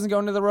 Orton doesn't go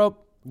into the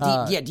rope.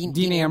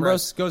 Dean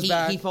Ambrose goes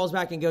back. He falls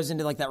back and goes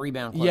into like that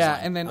rebound clothesline. Yeah,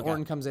 and then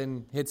Orton comes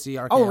in, hits the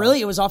RKO. Oh,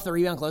 really? It was off the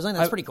rebound clothesline.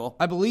 That's pretty cool.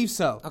 I believe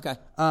so. Okay.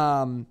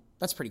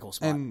 That's a pretty cool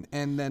spot. And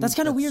then that's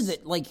kind of weird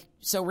that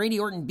so Randy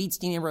Orton beats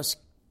Dean Ambrose.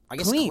 I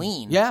guess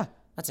clean. Yeah.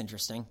 That's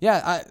interesting.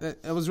 Yeah,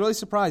 I was really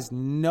surprised.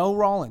 No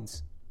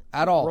Rollins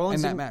at all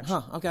in that match.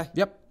 Huh, okay.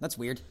 Yep. That's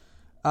weird.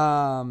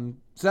 So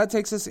that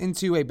takes us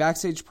into a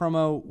backstage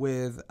promo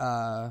with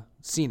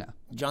Cena.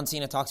 John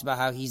Cena talks about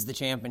how he's the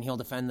champ and he'll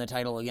defend the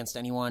title against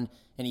anyone.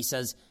 And he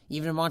says,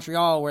 even in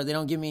Montreal where they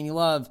don't give me any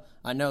love,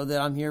 I know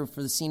that I'm here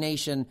for the C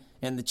Nation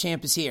and the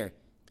champ is here.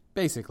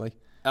 Basically.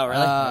 Oh,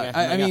 really? Okay.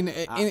 I mean,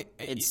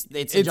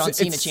 it's a John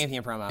Cena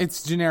champion promo.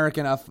 It's generic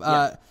enough.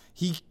 Yeah.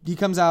 He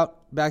comes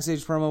out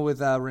backstage promo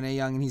with Renee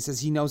Young, and he says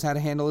he knows how to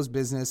handle his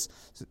business,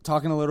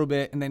 talking a little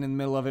bit, and then in the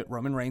middle of it,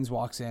 Roman Reigns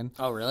walks in.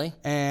 Oh, really?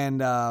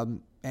 And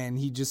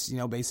he just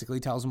basically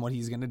tells him what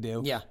he's gonna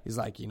do. Yeah. He's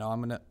like,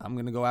 I'm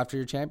gonna go after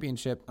your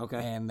championship. Okay.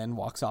 And then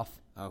walks off.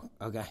 Oh,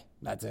 okay.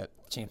 That's it.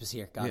 Champ is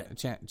here. Got it.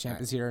 Champ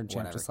is here, and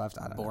Champ just left.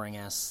 I don't know. Boring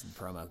ass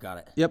promo. Got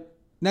it. Yep.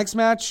 Next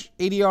match,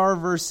 ADR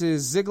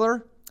versus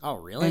Ziggler. Oh,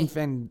 really?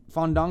 And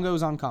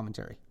Fandango's on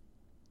commentary.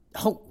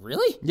 Oh,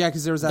 really? Yeah,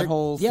 because there was that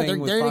whole thing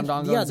with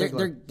Fandango and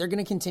Ziggler. They're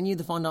going to continue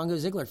the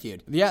Fandango-Ziggler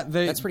feud. Yeah.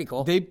 That's pretty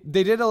cool. They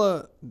did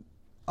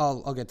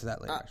I'll get to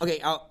that later. Okay,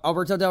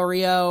 Alberto Del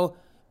Rio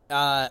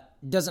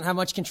doesn't have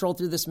much control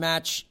through this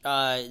match.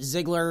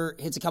 Ziggler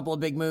hits a couple of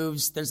big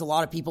moves. There's a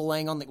lot of people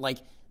laying on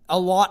a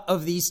lot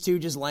of these two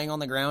just laying on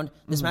the ground.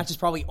 This match is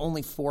probably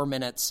only 4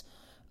 minutes.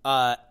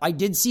 I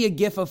did see a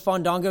gif of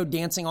Fandango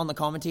dancing on the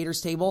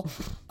commentator's table,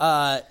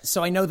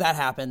 so I know that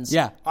happens.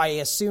 Yeah. I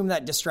assume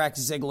that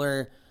distracts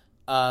Ziggler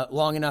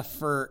long enough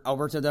for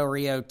Alberto Del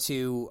Rio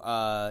to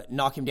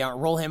knock him down,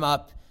 roll him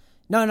up.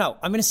 No,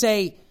 I'm going to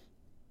say,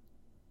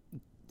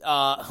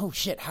 oh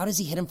shit, how does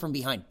he hit him from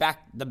behind?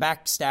 The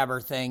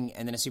backstabber thing,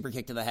 and then a super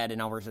kick to the head,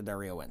 and Alberto Del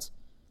Rio wins.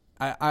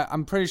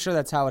 I'm pretty sure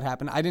that's how it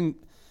happened.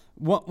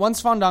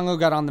 Once Fandango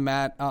got on the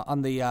mat,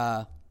 on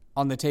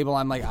the table,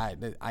 I'm like,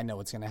 I know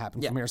what's going to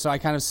happen from here. So I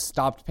kind of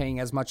stopped paying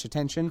as much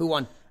attention. Who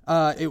won?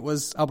 It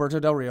was Alberto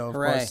Del Rio, of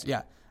Hooray. course.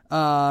 Yeah.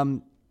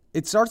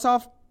 It starts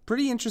off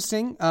pretty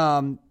interesting.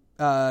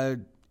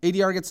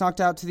 ADR gets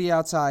knocked out to the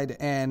outside,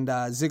 and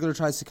Ziggler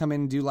tries to come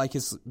in and do like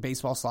his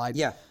baseball slide.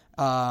 Yeah.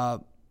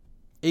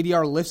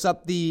 ADR lifts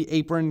up the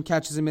apron,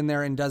 catches him in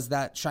there, and does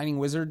that Shining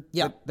Wizard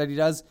that he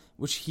does,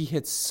 which he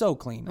hits so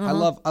clean.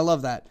 Mm-hmm. I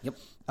love that. Yep.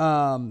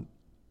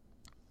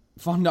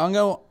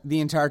 Fandango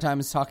the entire time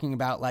is talking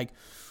about like,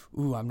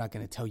 ooh, I'm not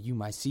going to tell you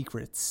my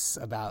secrets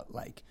about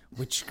like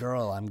which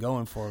girl I'm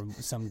going for.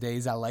 Some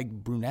days I like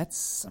brunettes,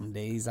 some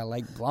days I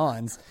like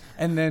blondes.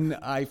 And then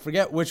I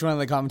forget which one of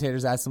the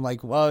commentators asked him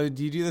like, well,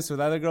 do you do this with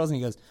other girls? And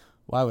he goes,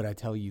 why would I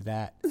tell you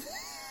that?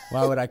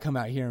 Why would I come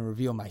out here and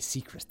reveal my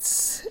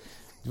secrets?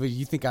 Do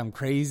you think I'm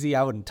crazy?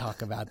 I wouldn't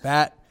talk about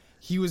that.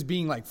 He was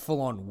being like full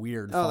on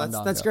weird. Oh,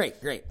 that's great.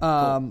 Cool.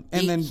 And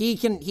then he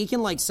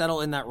can like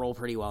settle in that role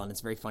pretty well, and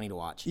it's very funny to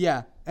watch.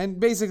 Yeah,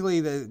 and basically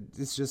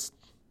it's just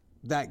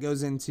that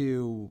goes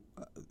into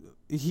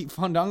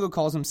Fandango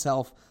calls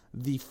himself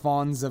the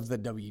Fonz of the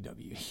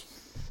WWE,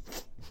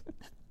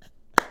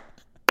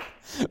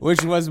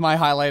 which was my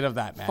highlight of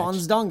that match.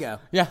 Fonzdongo.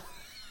 Yeah.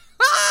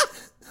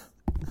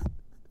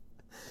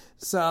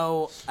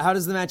 So, how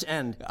does the match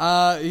end?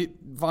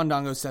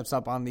 Fandango steps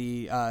up on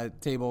the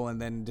table and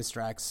then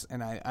distracts,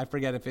 and I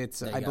forget if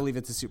it's, I believe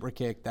it's a super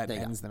kick that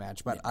ends the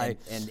match. But and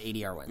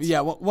ADR wins.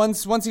 Yeah, well,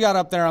 once he got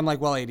up there, I'm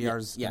like, well,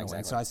 ADR's going to exactly.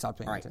 win, so I stopped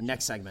paying attention. All right,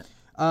 next segment.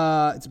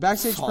 It's a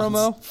backstage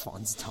promo.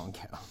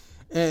 Fonzdongo.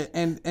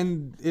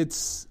 And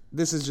this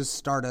is just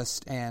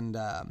Stardust and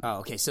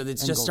okay, so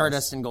it's just Goldust.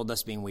 Stardust and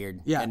Goldust being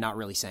weird and not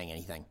really saying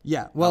anything.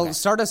 Yeah, well,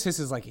 Stardust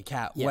hisses like a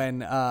cat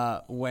when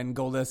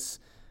Goldust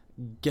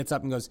gets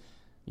up and goes,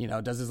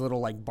 does his little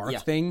like bark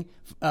thing.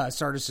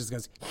 Stardust just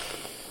goes,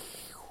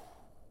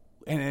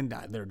 and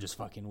they're just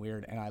fucking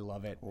weird, and I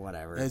love it.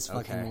 Whatever, it's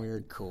fucking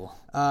weird. Cool.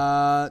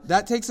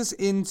 That takes us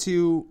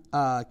into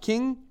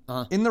King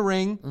in the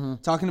ring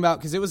talking about,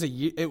 because it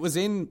was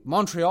in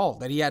Montreal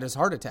that he had his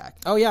heart attack.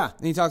 Oh yeah,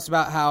 and he talks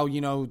about how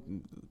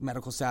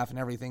medical staff and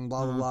everything,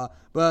 blah blah blah.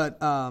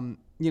 But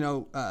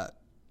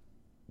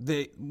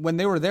when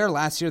they were there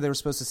last year, they were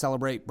supposed to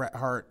celebrate Bret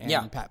Hart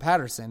and Pat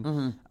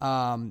Patterson.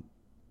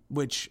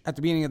 Which at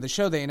the beginning of the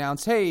show they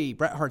announced, hey,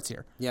 Bret Hart's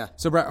here. Yeah.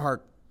 So Bret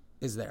Hart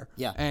is there.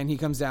 Yeah. And he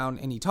comes down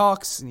and he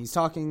talks, and he's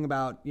talking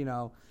about,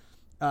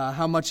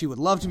 how much he would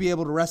love to be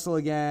able to wrestle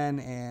again,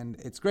 and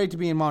it's great to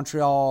be in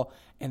Montreal.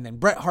 And then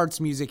Bret Hart's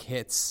music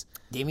hits.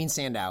 Damien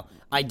Sandow.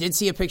 I did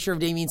see a picture of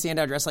Damien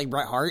Sandow dressed like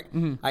Bret Hart.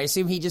 I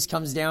assume he just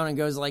comes down and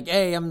goes like,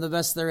 hey, I'm the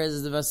best there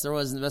is, the best there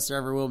was, and the best there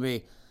ever will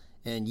be.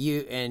 And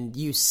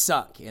you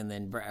suck. And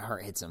then Bret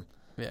Hart hits him.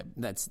 Yeah,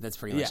 that's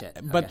pretty much it.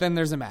 But then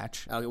there's a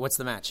match. Okay, what's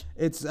the match?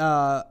 It's it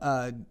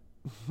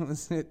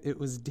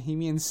was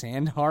Damien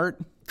Sandhart.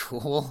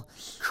 Cool.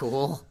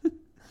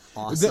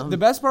 Awesome. The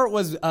best part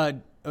was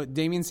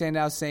Damien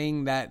Sandow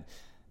saying that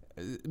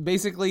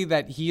basically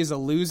that he is a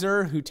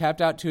loser who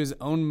tapped out to his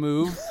own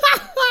move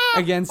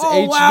against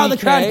HBK. Wow, the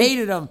crowd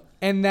hated him.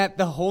 And that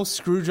the whole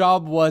screw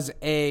job was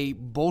a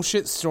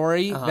bullshit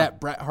story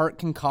that Bret Hart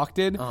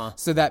concocted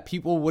so that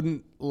people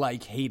wouldn't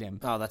hate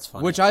him. Oh, that's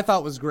funny. Which I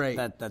thought was great.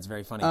 That's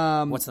very funny.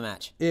 What's the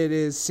match? It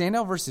is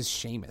Sandow versus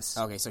Sheamus.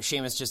 Okay, so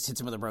Sheamus just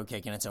hits him with a bro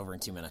kick and it's over in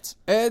 2 minutes.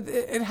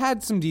 It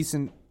had some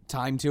decent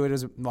time to it.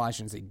 I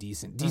shouldn't say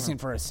decent.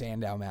 Decent for a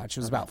Sandow match. It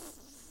was about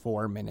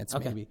 4 minutes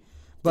maybe.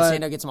 Did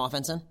Sandow get some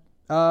offense in?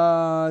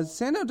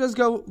 Sandow does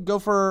go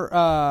for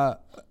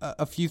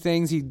a few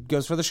things. He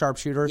goes for the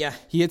sharpshooter. Yeah.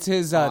 He hits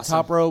his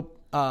top rope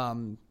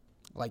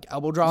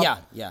elbow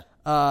drop. Yeah.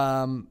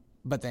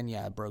 But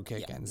then bro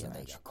kick ends the match.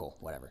 There you go. Cool.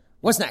 Whatever.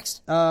 What's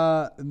next?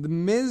 The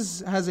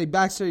Miz has a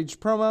backstage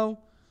promo.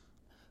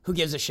 Who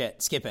gives a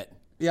shit? Skip it.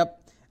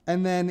 Yep.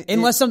 And then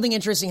unless something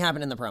interesting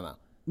happened in the promo.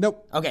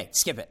 Nope. Okay,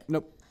 skip it.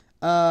 Nope.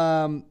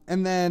 And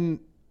then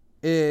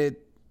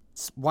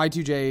it's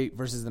Y2J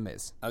versus The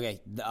Miz.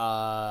 Okay.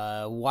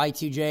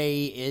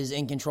 Y2J is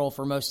in control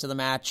for most of the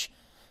match.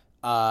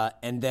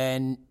 And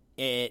then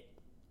it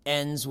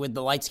ends with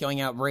the lights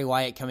going out, Bray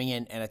Wyatt coming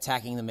in and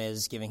attacking The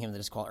Miz, giving him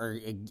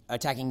the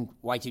attacking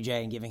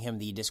Y2J and giving him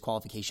the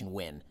disqualification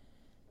win.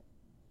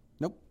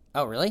 Nope.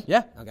 Oh, really?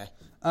 Yeah. Okay.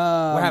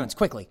 What happens?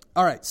 Quickly.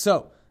 All right.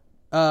 So,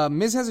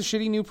 Miz has a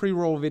shitty new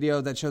pre-roll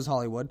video that shows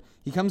Hollywood.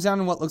 He comes down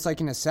in what looks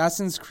like an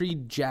Assassin's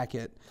Creed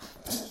jacket.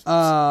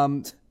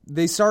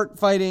 They start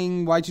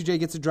fighting. Y2J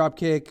gets a drop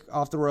kick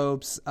off the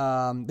ropes.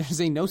 There's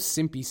a no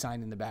simpy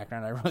sign in the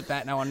background. I wrote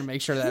that and I wanted to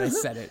make sure that I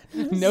said it.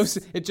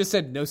 It just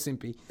said no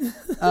simpy.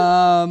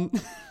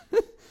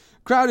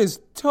 Crowd is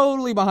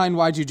totally behind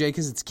Y2J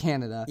because it's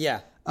Canada.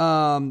 Yeah.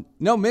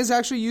 No, Miz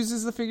actually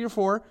uses the figure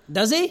 4.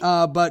 Does he?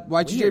 But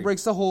Y2J Weird.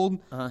 breaks the hold.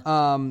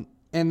 And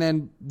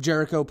then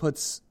Jericho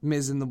puts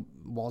Miz in the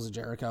walls of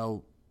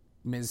Jericho.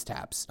 Miz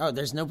taps. Oh,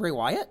 there's no Bray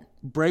Wyatt?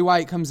 Bray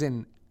Wyatt comes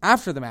in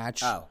after the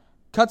match. Oh.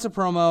 Cuts a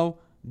promo.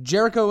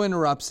 Jericho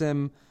interrupts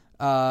him.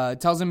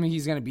 Tells him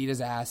he's going to beat his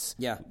ass.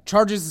 Yeah.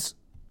 Charges.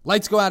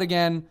 Lights go out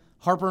again.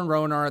 Harper and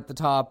Rowan are at the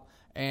top.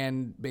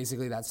 And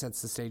basically that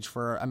sets the stage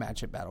for a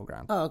match at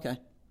Battleground. Oh, okay.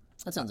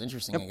 That sounds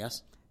interesting, I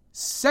guess.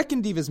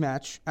 Second Divas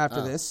match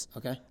after this.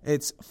 Okay.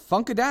 It's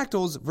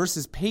Funkadactyls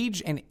versus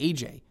Paige and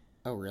AJ.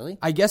 Oh, really?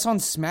 I guess on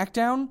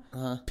SmackDown,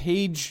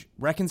 Paige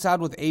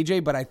reconciled with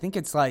AJ, but I think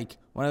it's like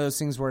one of those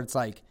things where it's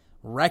like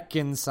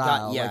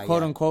reconcile,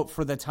 quote unquote,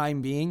 for the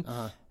time being.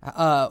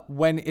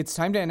 When it's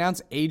time to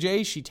announce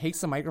AJ, she takes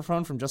the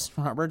microphone from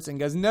Justin Roberts and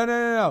goes,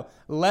 no,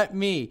 let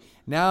me.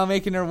 Now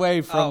making her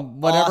way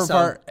from whatever awesome.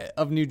 part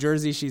of New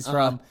Jersey she's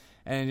from.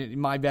 and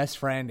my best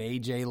friend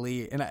AJ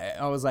Lee, and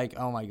I was like,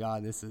 oh my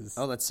god, this is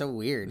that's so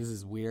weird. This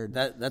is weird.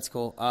 That's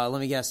cool. Let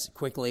me guess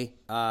quickly.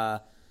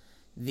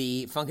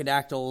 The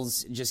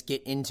Funkadactyls just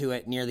get into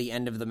it near the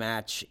end of the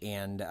match,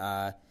 and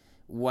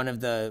one of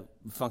the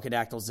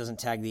Funkadactyls doesn't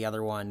tag the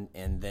other one,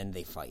 and then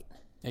they fight.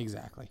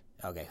 Exactly.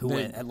 Okay, who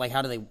wins? Like,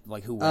 how do they?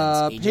 Like, who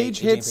wins? Paige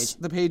hits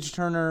the Page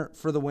Turner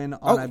for the win.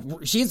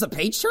 She's the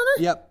Page Turner.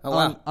 Yep. Oh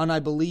wow. On I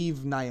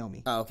believe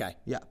Naomi. Oh okay.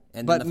 Yeah.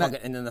 And then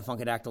the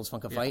Funkadactyls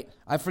funk a fight.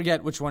 I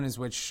forget which one is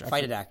which.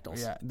 Fightadactyls.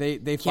 Yeah. They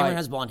Cameron fight.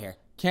 has blonde hair.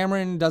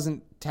 Cameron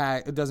doesn't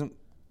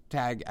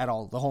tag at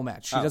all the whole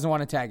match. She doesn't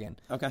want to tag in.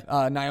 Okay.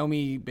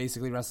 Naomi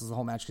basically wrestles the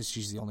whole match because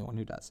she's the only one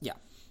who does. Yeah.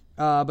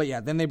 But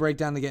yeah, then they break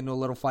down. They get into a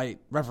little fight.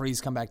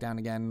 Referees come back down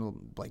again,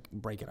 like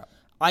break it up.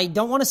 I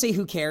don't want to say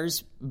who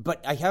cares,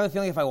 but I have a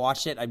feeling if I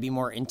watched it, I'd be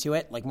more into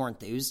it, like more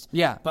enthused.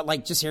 Yeah. But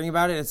like just hearing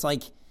about it, it's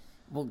like,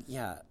 well,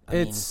 yeah. I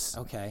mean,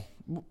 okay.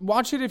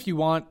 Watch it if you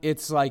want.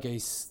 It's like a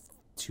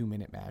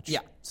 2-minute match.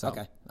 Yeah. So.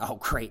 Okay. Oh,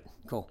 great.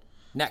 Cool.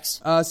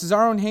 Next.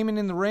 Cesaro and Heyman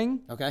in the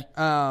ring. Okay.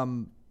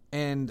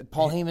 And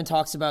Paul Heyman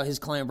talks about his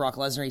client Brock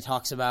Lesnar. He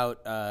talks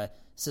about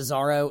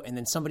Cesaro, and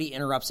then somebody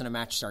interrupts and a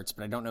match starts,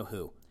 but I don't know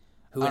who.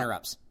 Who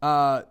interrupts?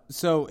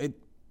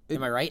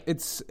 Am I right?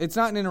 It's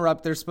not an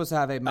interrupt. They're supposed to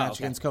have a match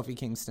against Kofi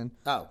Kingston.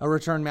 Oh. A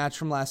return match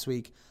from last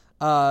week.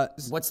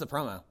 What's the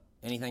promo?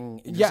 Anything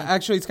interesting? Yeah,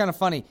 actually, it's kind of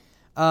funny.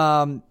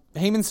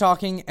 Heyman's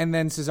talking, and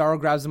then Cesaro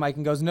grabs the mic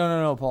and goes,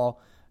 No,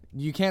 Paul.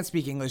 You can't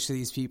speak English to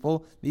these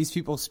people. These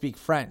people speak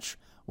French.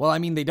 Well, I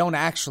mean, they don't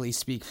actually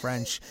speak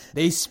French.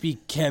 They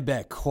speak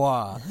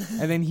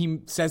Quebecois. And then he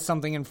says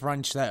something in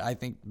French that I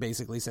think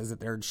basically says that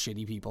they're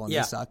shitty people and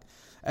they suck.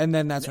 And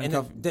then that's when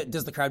Kofi...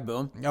 Does the crowd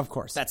boom? Of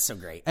course. That's so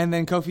great. And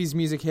then Kofi's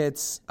music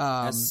hits.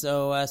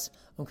 SOS,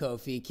 I'm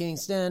Kofi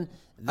Kingston.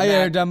 I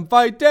heard them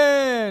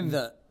fighting!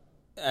 The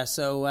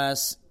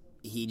SOS,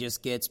 he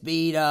just gets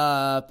beat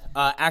up.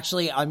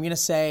 Actually, I'm going to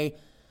say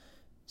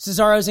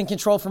Cesaro's in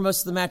control for most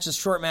of the match. It's a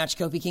short match.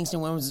 Kofi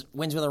Kingston wins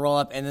with a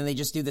roll-up, and then they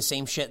just do the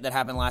same shit that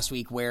happened last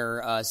week where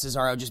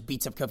Cesaro just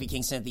beats up Kofi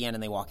Kingston at the end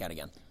and they walk out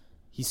again.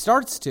 He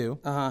starts to.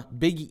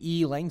 Big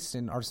E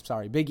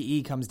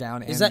comes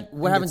down. Is that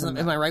what happens?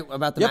 Am I right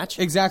about the match?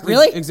 Exactly.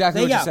 Really?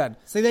 Exactly what you said.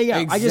 So there you go.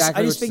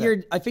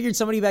 Exactly I figured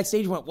somebody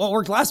backstage went, well, it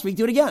worked last week.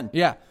 Do it again.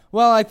 Yeah.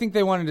 Well, I think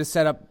they wanted to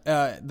set up.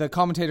 The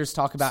commentators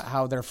talk about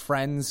how they're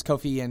friends.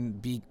 Kofi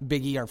and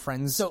Big E are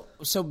friends.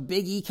 So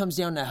Big E comes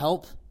down to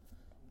help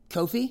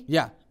Kofi?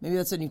 Yeah. Maybe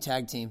that's a new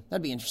tag team.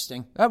 That'd be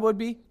interesting. That would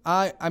be.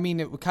 I mean,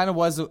 it kind of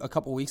was a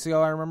couple weeks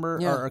ago. I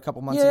remember, or a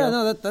couple months ago. Yeah,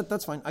 no,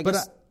 that's fine. I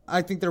guess.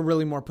 I think they're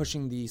really more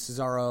pushing the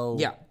Cesaro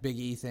Big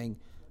E thing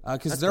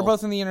because they're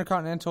both in the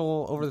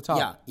Intercontinental over the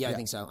top. Yeah, I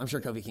think so. I'm sure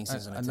Kofi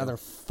Kingston's in it another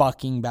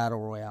fucking battle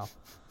royale.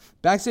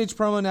 Backstage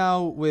promo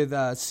now with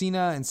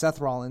Cena and Seth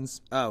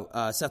Rollins.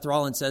 Seth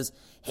Rollins says,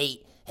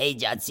 "Hey,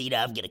 John Cena,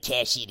 I'm gonna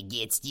cash in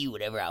against you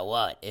whatever I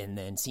want." And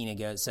then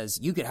Cena says,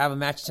 "You could have a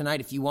match tonight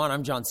if you want.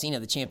 I'm John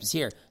Cena. The champ is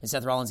here." And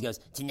Seth Rollins goes,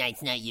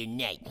 "Tonight's not your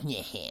night,"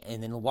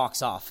 and then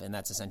walks off. And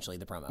that's essentially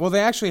the promo. Well,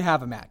 they actually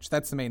have a match.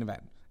 That's the main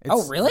event.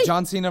 It's really?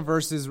 John Cena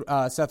versus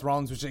Seth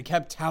Rollins, which they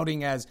kept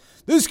touting as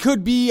this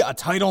could be a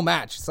title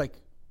match. It's like,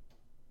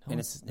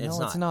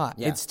 it's not.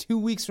 Yeah. It's 2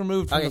 weeks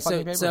removed from the fucking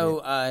pay-per-view.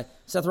 So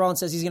Seth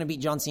Rollins says he's going to beat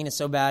John Cena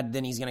so bad,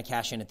 then he's going to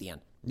cash in at the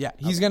end. Yeah,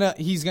 he's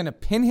gonna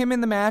pin him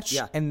in the match,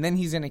 and then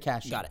he's gonna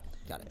cash in. Got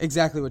it.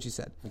 Exactly what you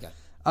said. Okay.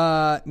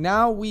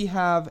 Now we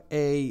have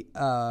a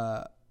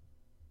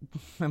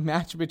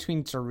match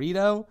between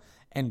Torito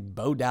and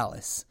Bo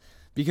Dallas.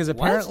 Because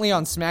apparently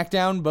on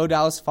SmackDown, Bo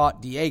Dallas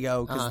fought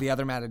Diego because the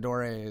other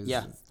Matador is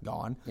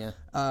gone.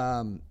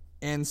 Yeah.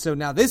 And so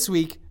now this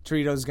week,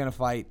 Torito's going to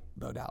fight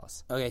Bo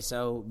Dallas. Okay,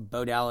 so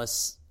Bo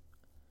Dallas...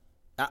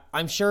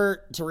 I'm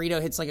sure Torito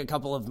hits like a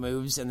couple of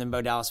moves, and then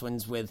Bo Dallas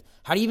wins with...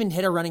 How do you even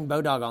hit a running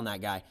Bodog on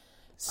that guy?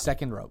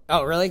 Second rope.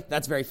 Oh, really?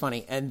 That's very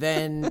funny. And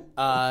then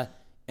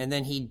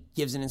he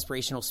gives an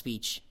inspirational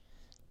speech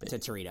to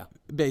Torito.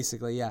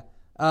 Basically, yeah.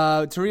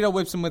 Torito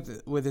whips him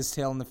with his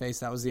tail in the face.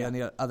 That was the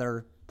only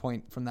other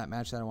point from that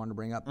match that I wanted to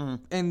bring up.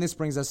 Mm-hmm. And this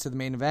brings us to the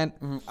main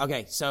event. Mm-hmm.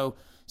 Okay, so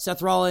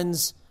Seth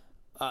Rollins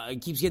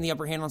keeps getting the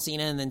upper hand on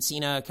Cena, and then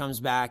Cena comes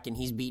back, and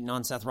he's beating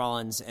on Seth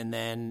Rollins. And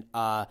then,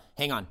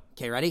 hang on.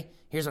 Okay, ready?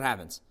 Here's what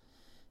happens.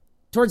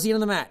 Towards the end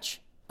of the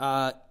match,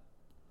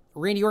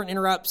 Randy Orton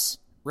interrupts,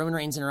 Roman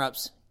Reigns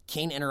interrupts,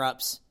 Kane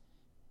interrupts.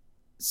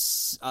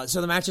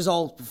 So the match is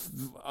all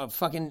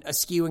fucking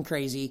askew and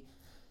crazy.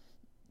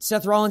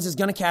 Seth Rollins is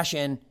going to cash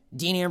in.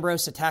 Dean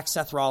Ambrose attacks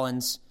Seth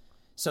Rollins,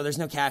 so there's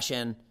no cash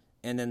in.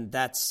 And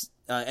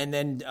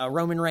then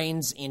Roman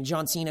Reigns and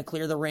John Cena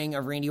clear the ring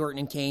of Randy Orton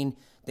and Kane.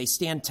 They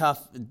stand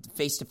tough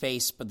face to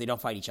face, but they don't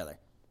fight each other.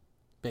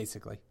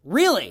 Basically.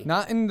 Really?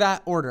 Not in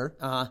that order.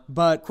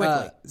 But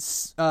quickly.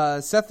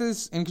 Seth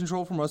is in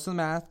control for most of the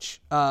match.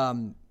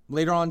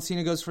 Later on,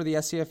 Cena goes for the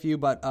SCFU,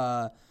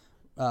 but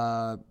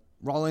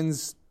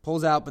Rollins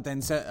pulls out, but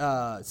then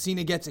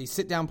Cena gets a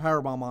sit-down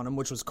powerbomb on him,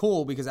 which was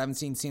cool because I haven't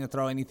seen Cena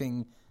throw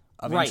anything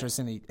of interest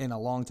in a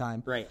long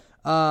time. Right.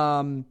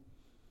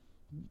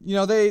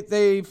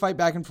 they fight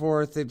back and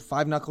forth. They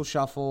 5-knuckle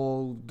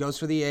shuffle, goes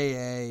for the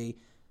AA.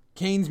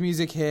 Kane's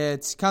music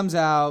hits, comes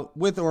out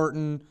with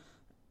Orton,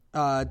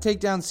 take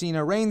down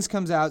Cena. Reigns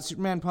comes out,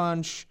 Superman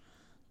punch,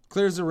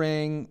 clears the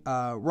ring.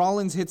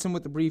 Rollins hits him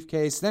with the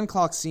briefcase, then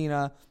clocks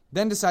Cena,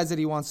 then decides that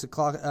he wants to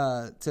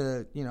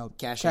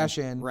cash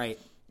in. Right.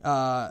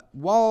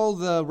 While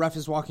the ref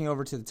is walking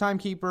over to the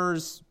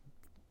timekeepers,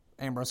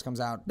 Ambrose comes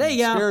out, there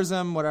you go. Spears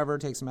him, whatever,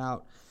 takes him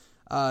out.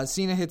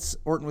 Cena hits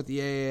Orton with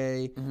the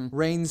AA.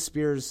 Reigns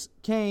spears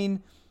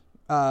Kane.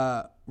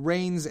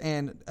 Reigns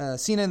and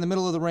Cena in the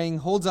middle of the ring,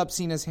 holds up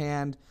Cena's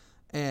hand,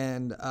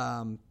 and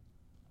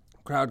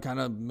crowd kind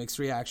of mixed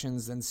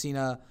reactions. Then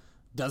Cena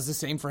does the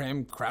same for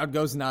him. Crowd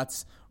goes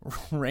nuts.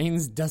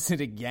 Reigns does it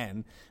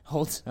again,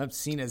 holds up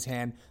Cena's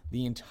hand.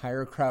 The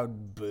entire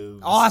crowd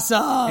boos.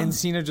 Awesome! And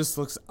Cena just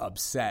looks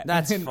upset.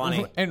 That's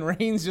funny. And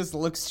Reigns just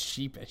looks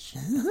sheepish.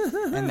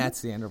 And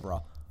that's the end of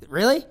Raw.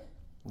 Really?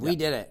 We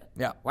did it.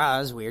 Yeah. Wow, that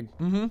was weird.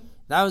 Mm-hmm.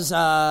 That was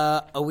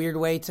a weird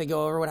way to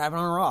go over what happened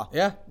on Raw.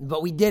 Yeah.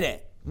 But we did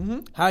it. Mm-hmm.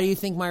 How do you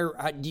think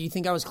do you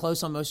think I was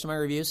close on most of my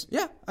reviews?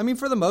 Yeah. I mean,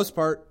 for the most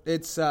part,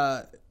 it's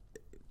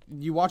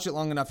you watch it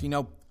long enough, you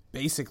know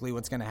basically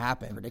what's going to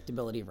happen.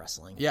 Predictability of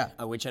wrestling. Yeah.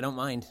 Which I don't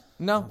mind.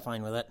 No. I'm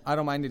fine with it. I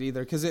don't mind it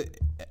either, because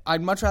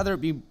I'd much rather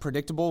it be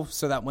predictable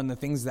so that when the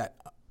things that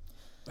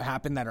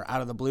happen that are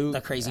out of the blue, the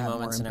crazy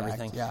moments and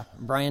everything. Yeah.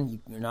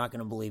 Brian, you're not going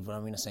to believe what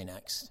I'm going to say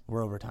next.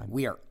 We're overtime.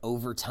 We are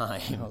overtime.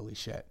 Holy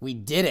shit. We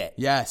did it.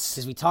 Yes.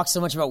 Because we talked so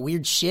much about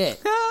weird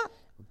shit.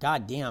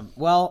 God damn.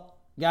 Well,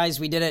 guys,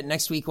 we did it.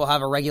 Next week we'll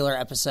have a regular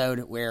episode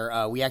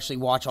where we actually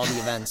watch all the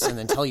events and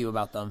then tell you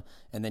about them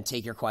and then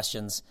take your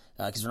questions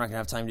because we're not going to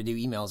have time to do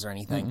emails or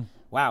anything. Mm-hmm.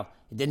 Wow.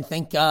 I didn't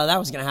think that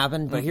was going to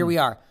happen, but here we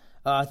are.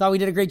 I thought we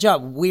did a great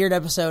job. Weird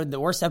episode. The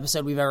worst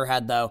episode we've ever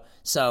had, though.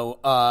 So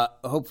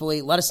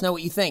hopefully let us know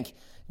what you think.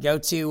 Go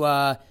to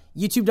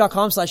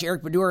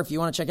youtube.com/Eric Baudour if you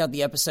want to check out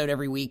the episode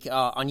every week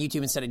on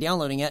YouTube instead of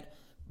downloading it.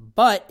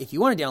 But if you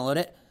want to download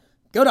it,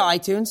 go to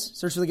iTunes,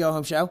 search for The Go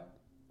Home Show,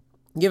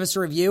 give us a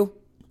review,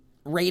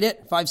 rate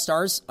it 5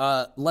 stars.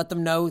 Let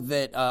them know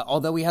that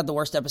although we had the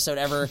worst episode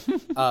ever,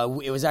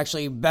 it was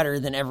actually better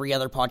than every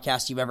other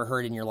podcast you've ever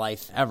heard in your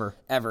life.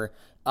 Ever.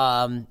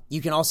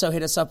 You can also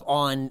hit us up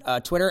on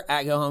Twitter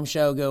at Go Home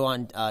Show. Go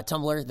on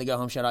Tumblr,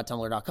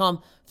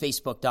 thegohomeshow.tumblr.com,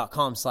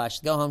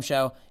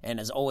 facebook.com/thegohomeshow. And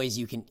as always,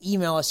 you can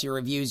email us your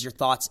reviews, your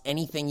thoughts,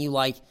 anything you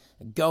like.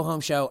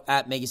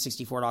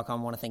 GoHomeShow@Mega64.com.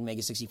 I want to thank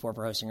Mega64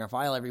 for hosting our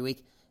file every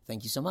week.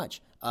 Thank you so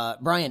much.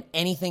 Brian,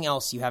 anything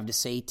else you have to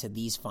say to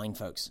these fine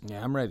folks?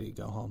 Yeah, I'm ready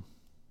to go home.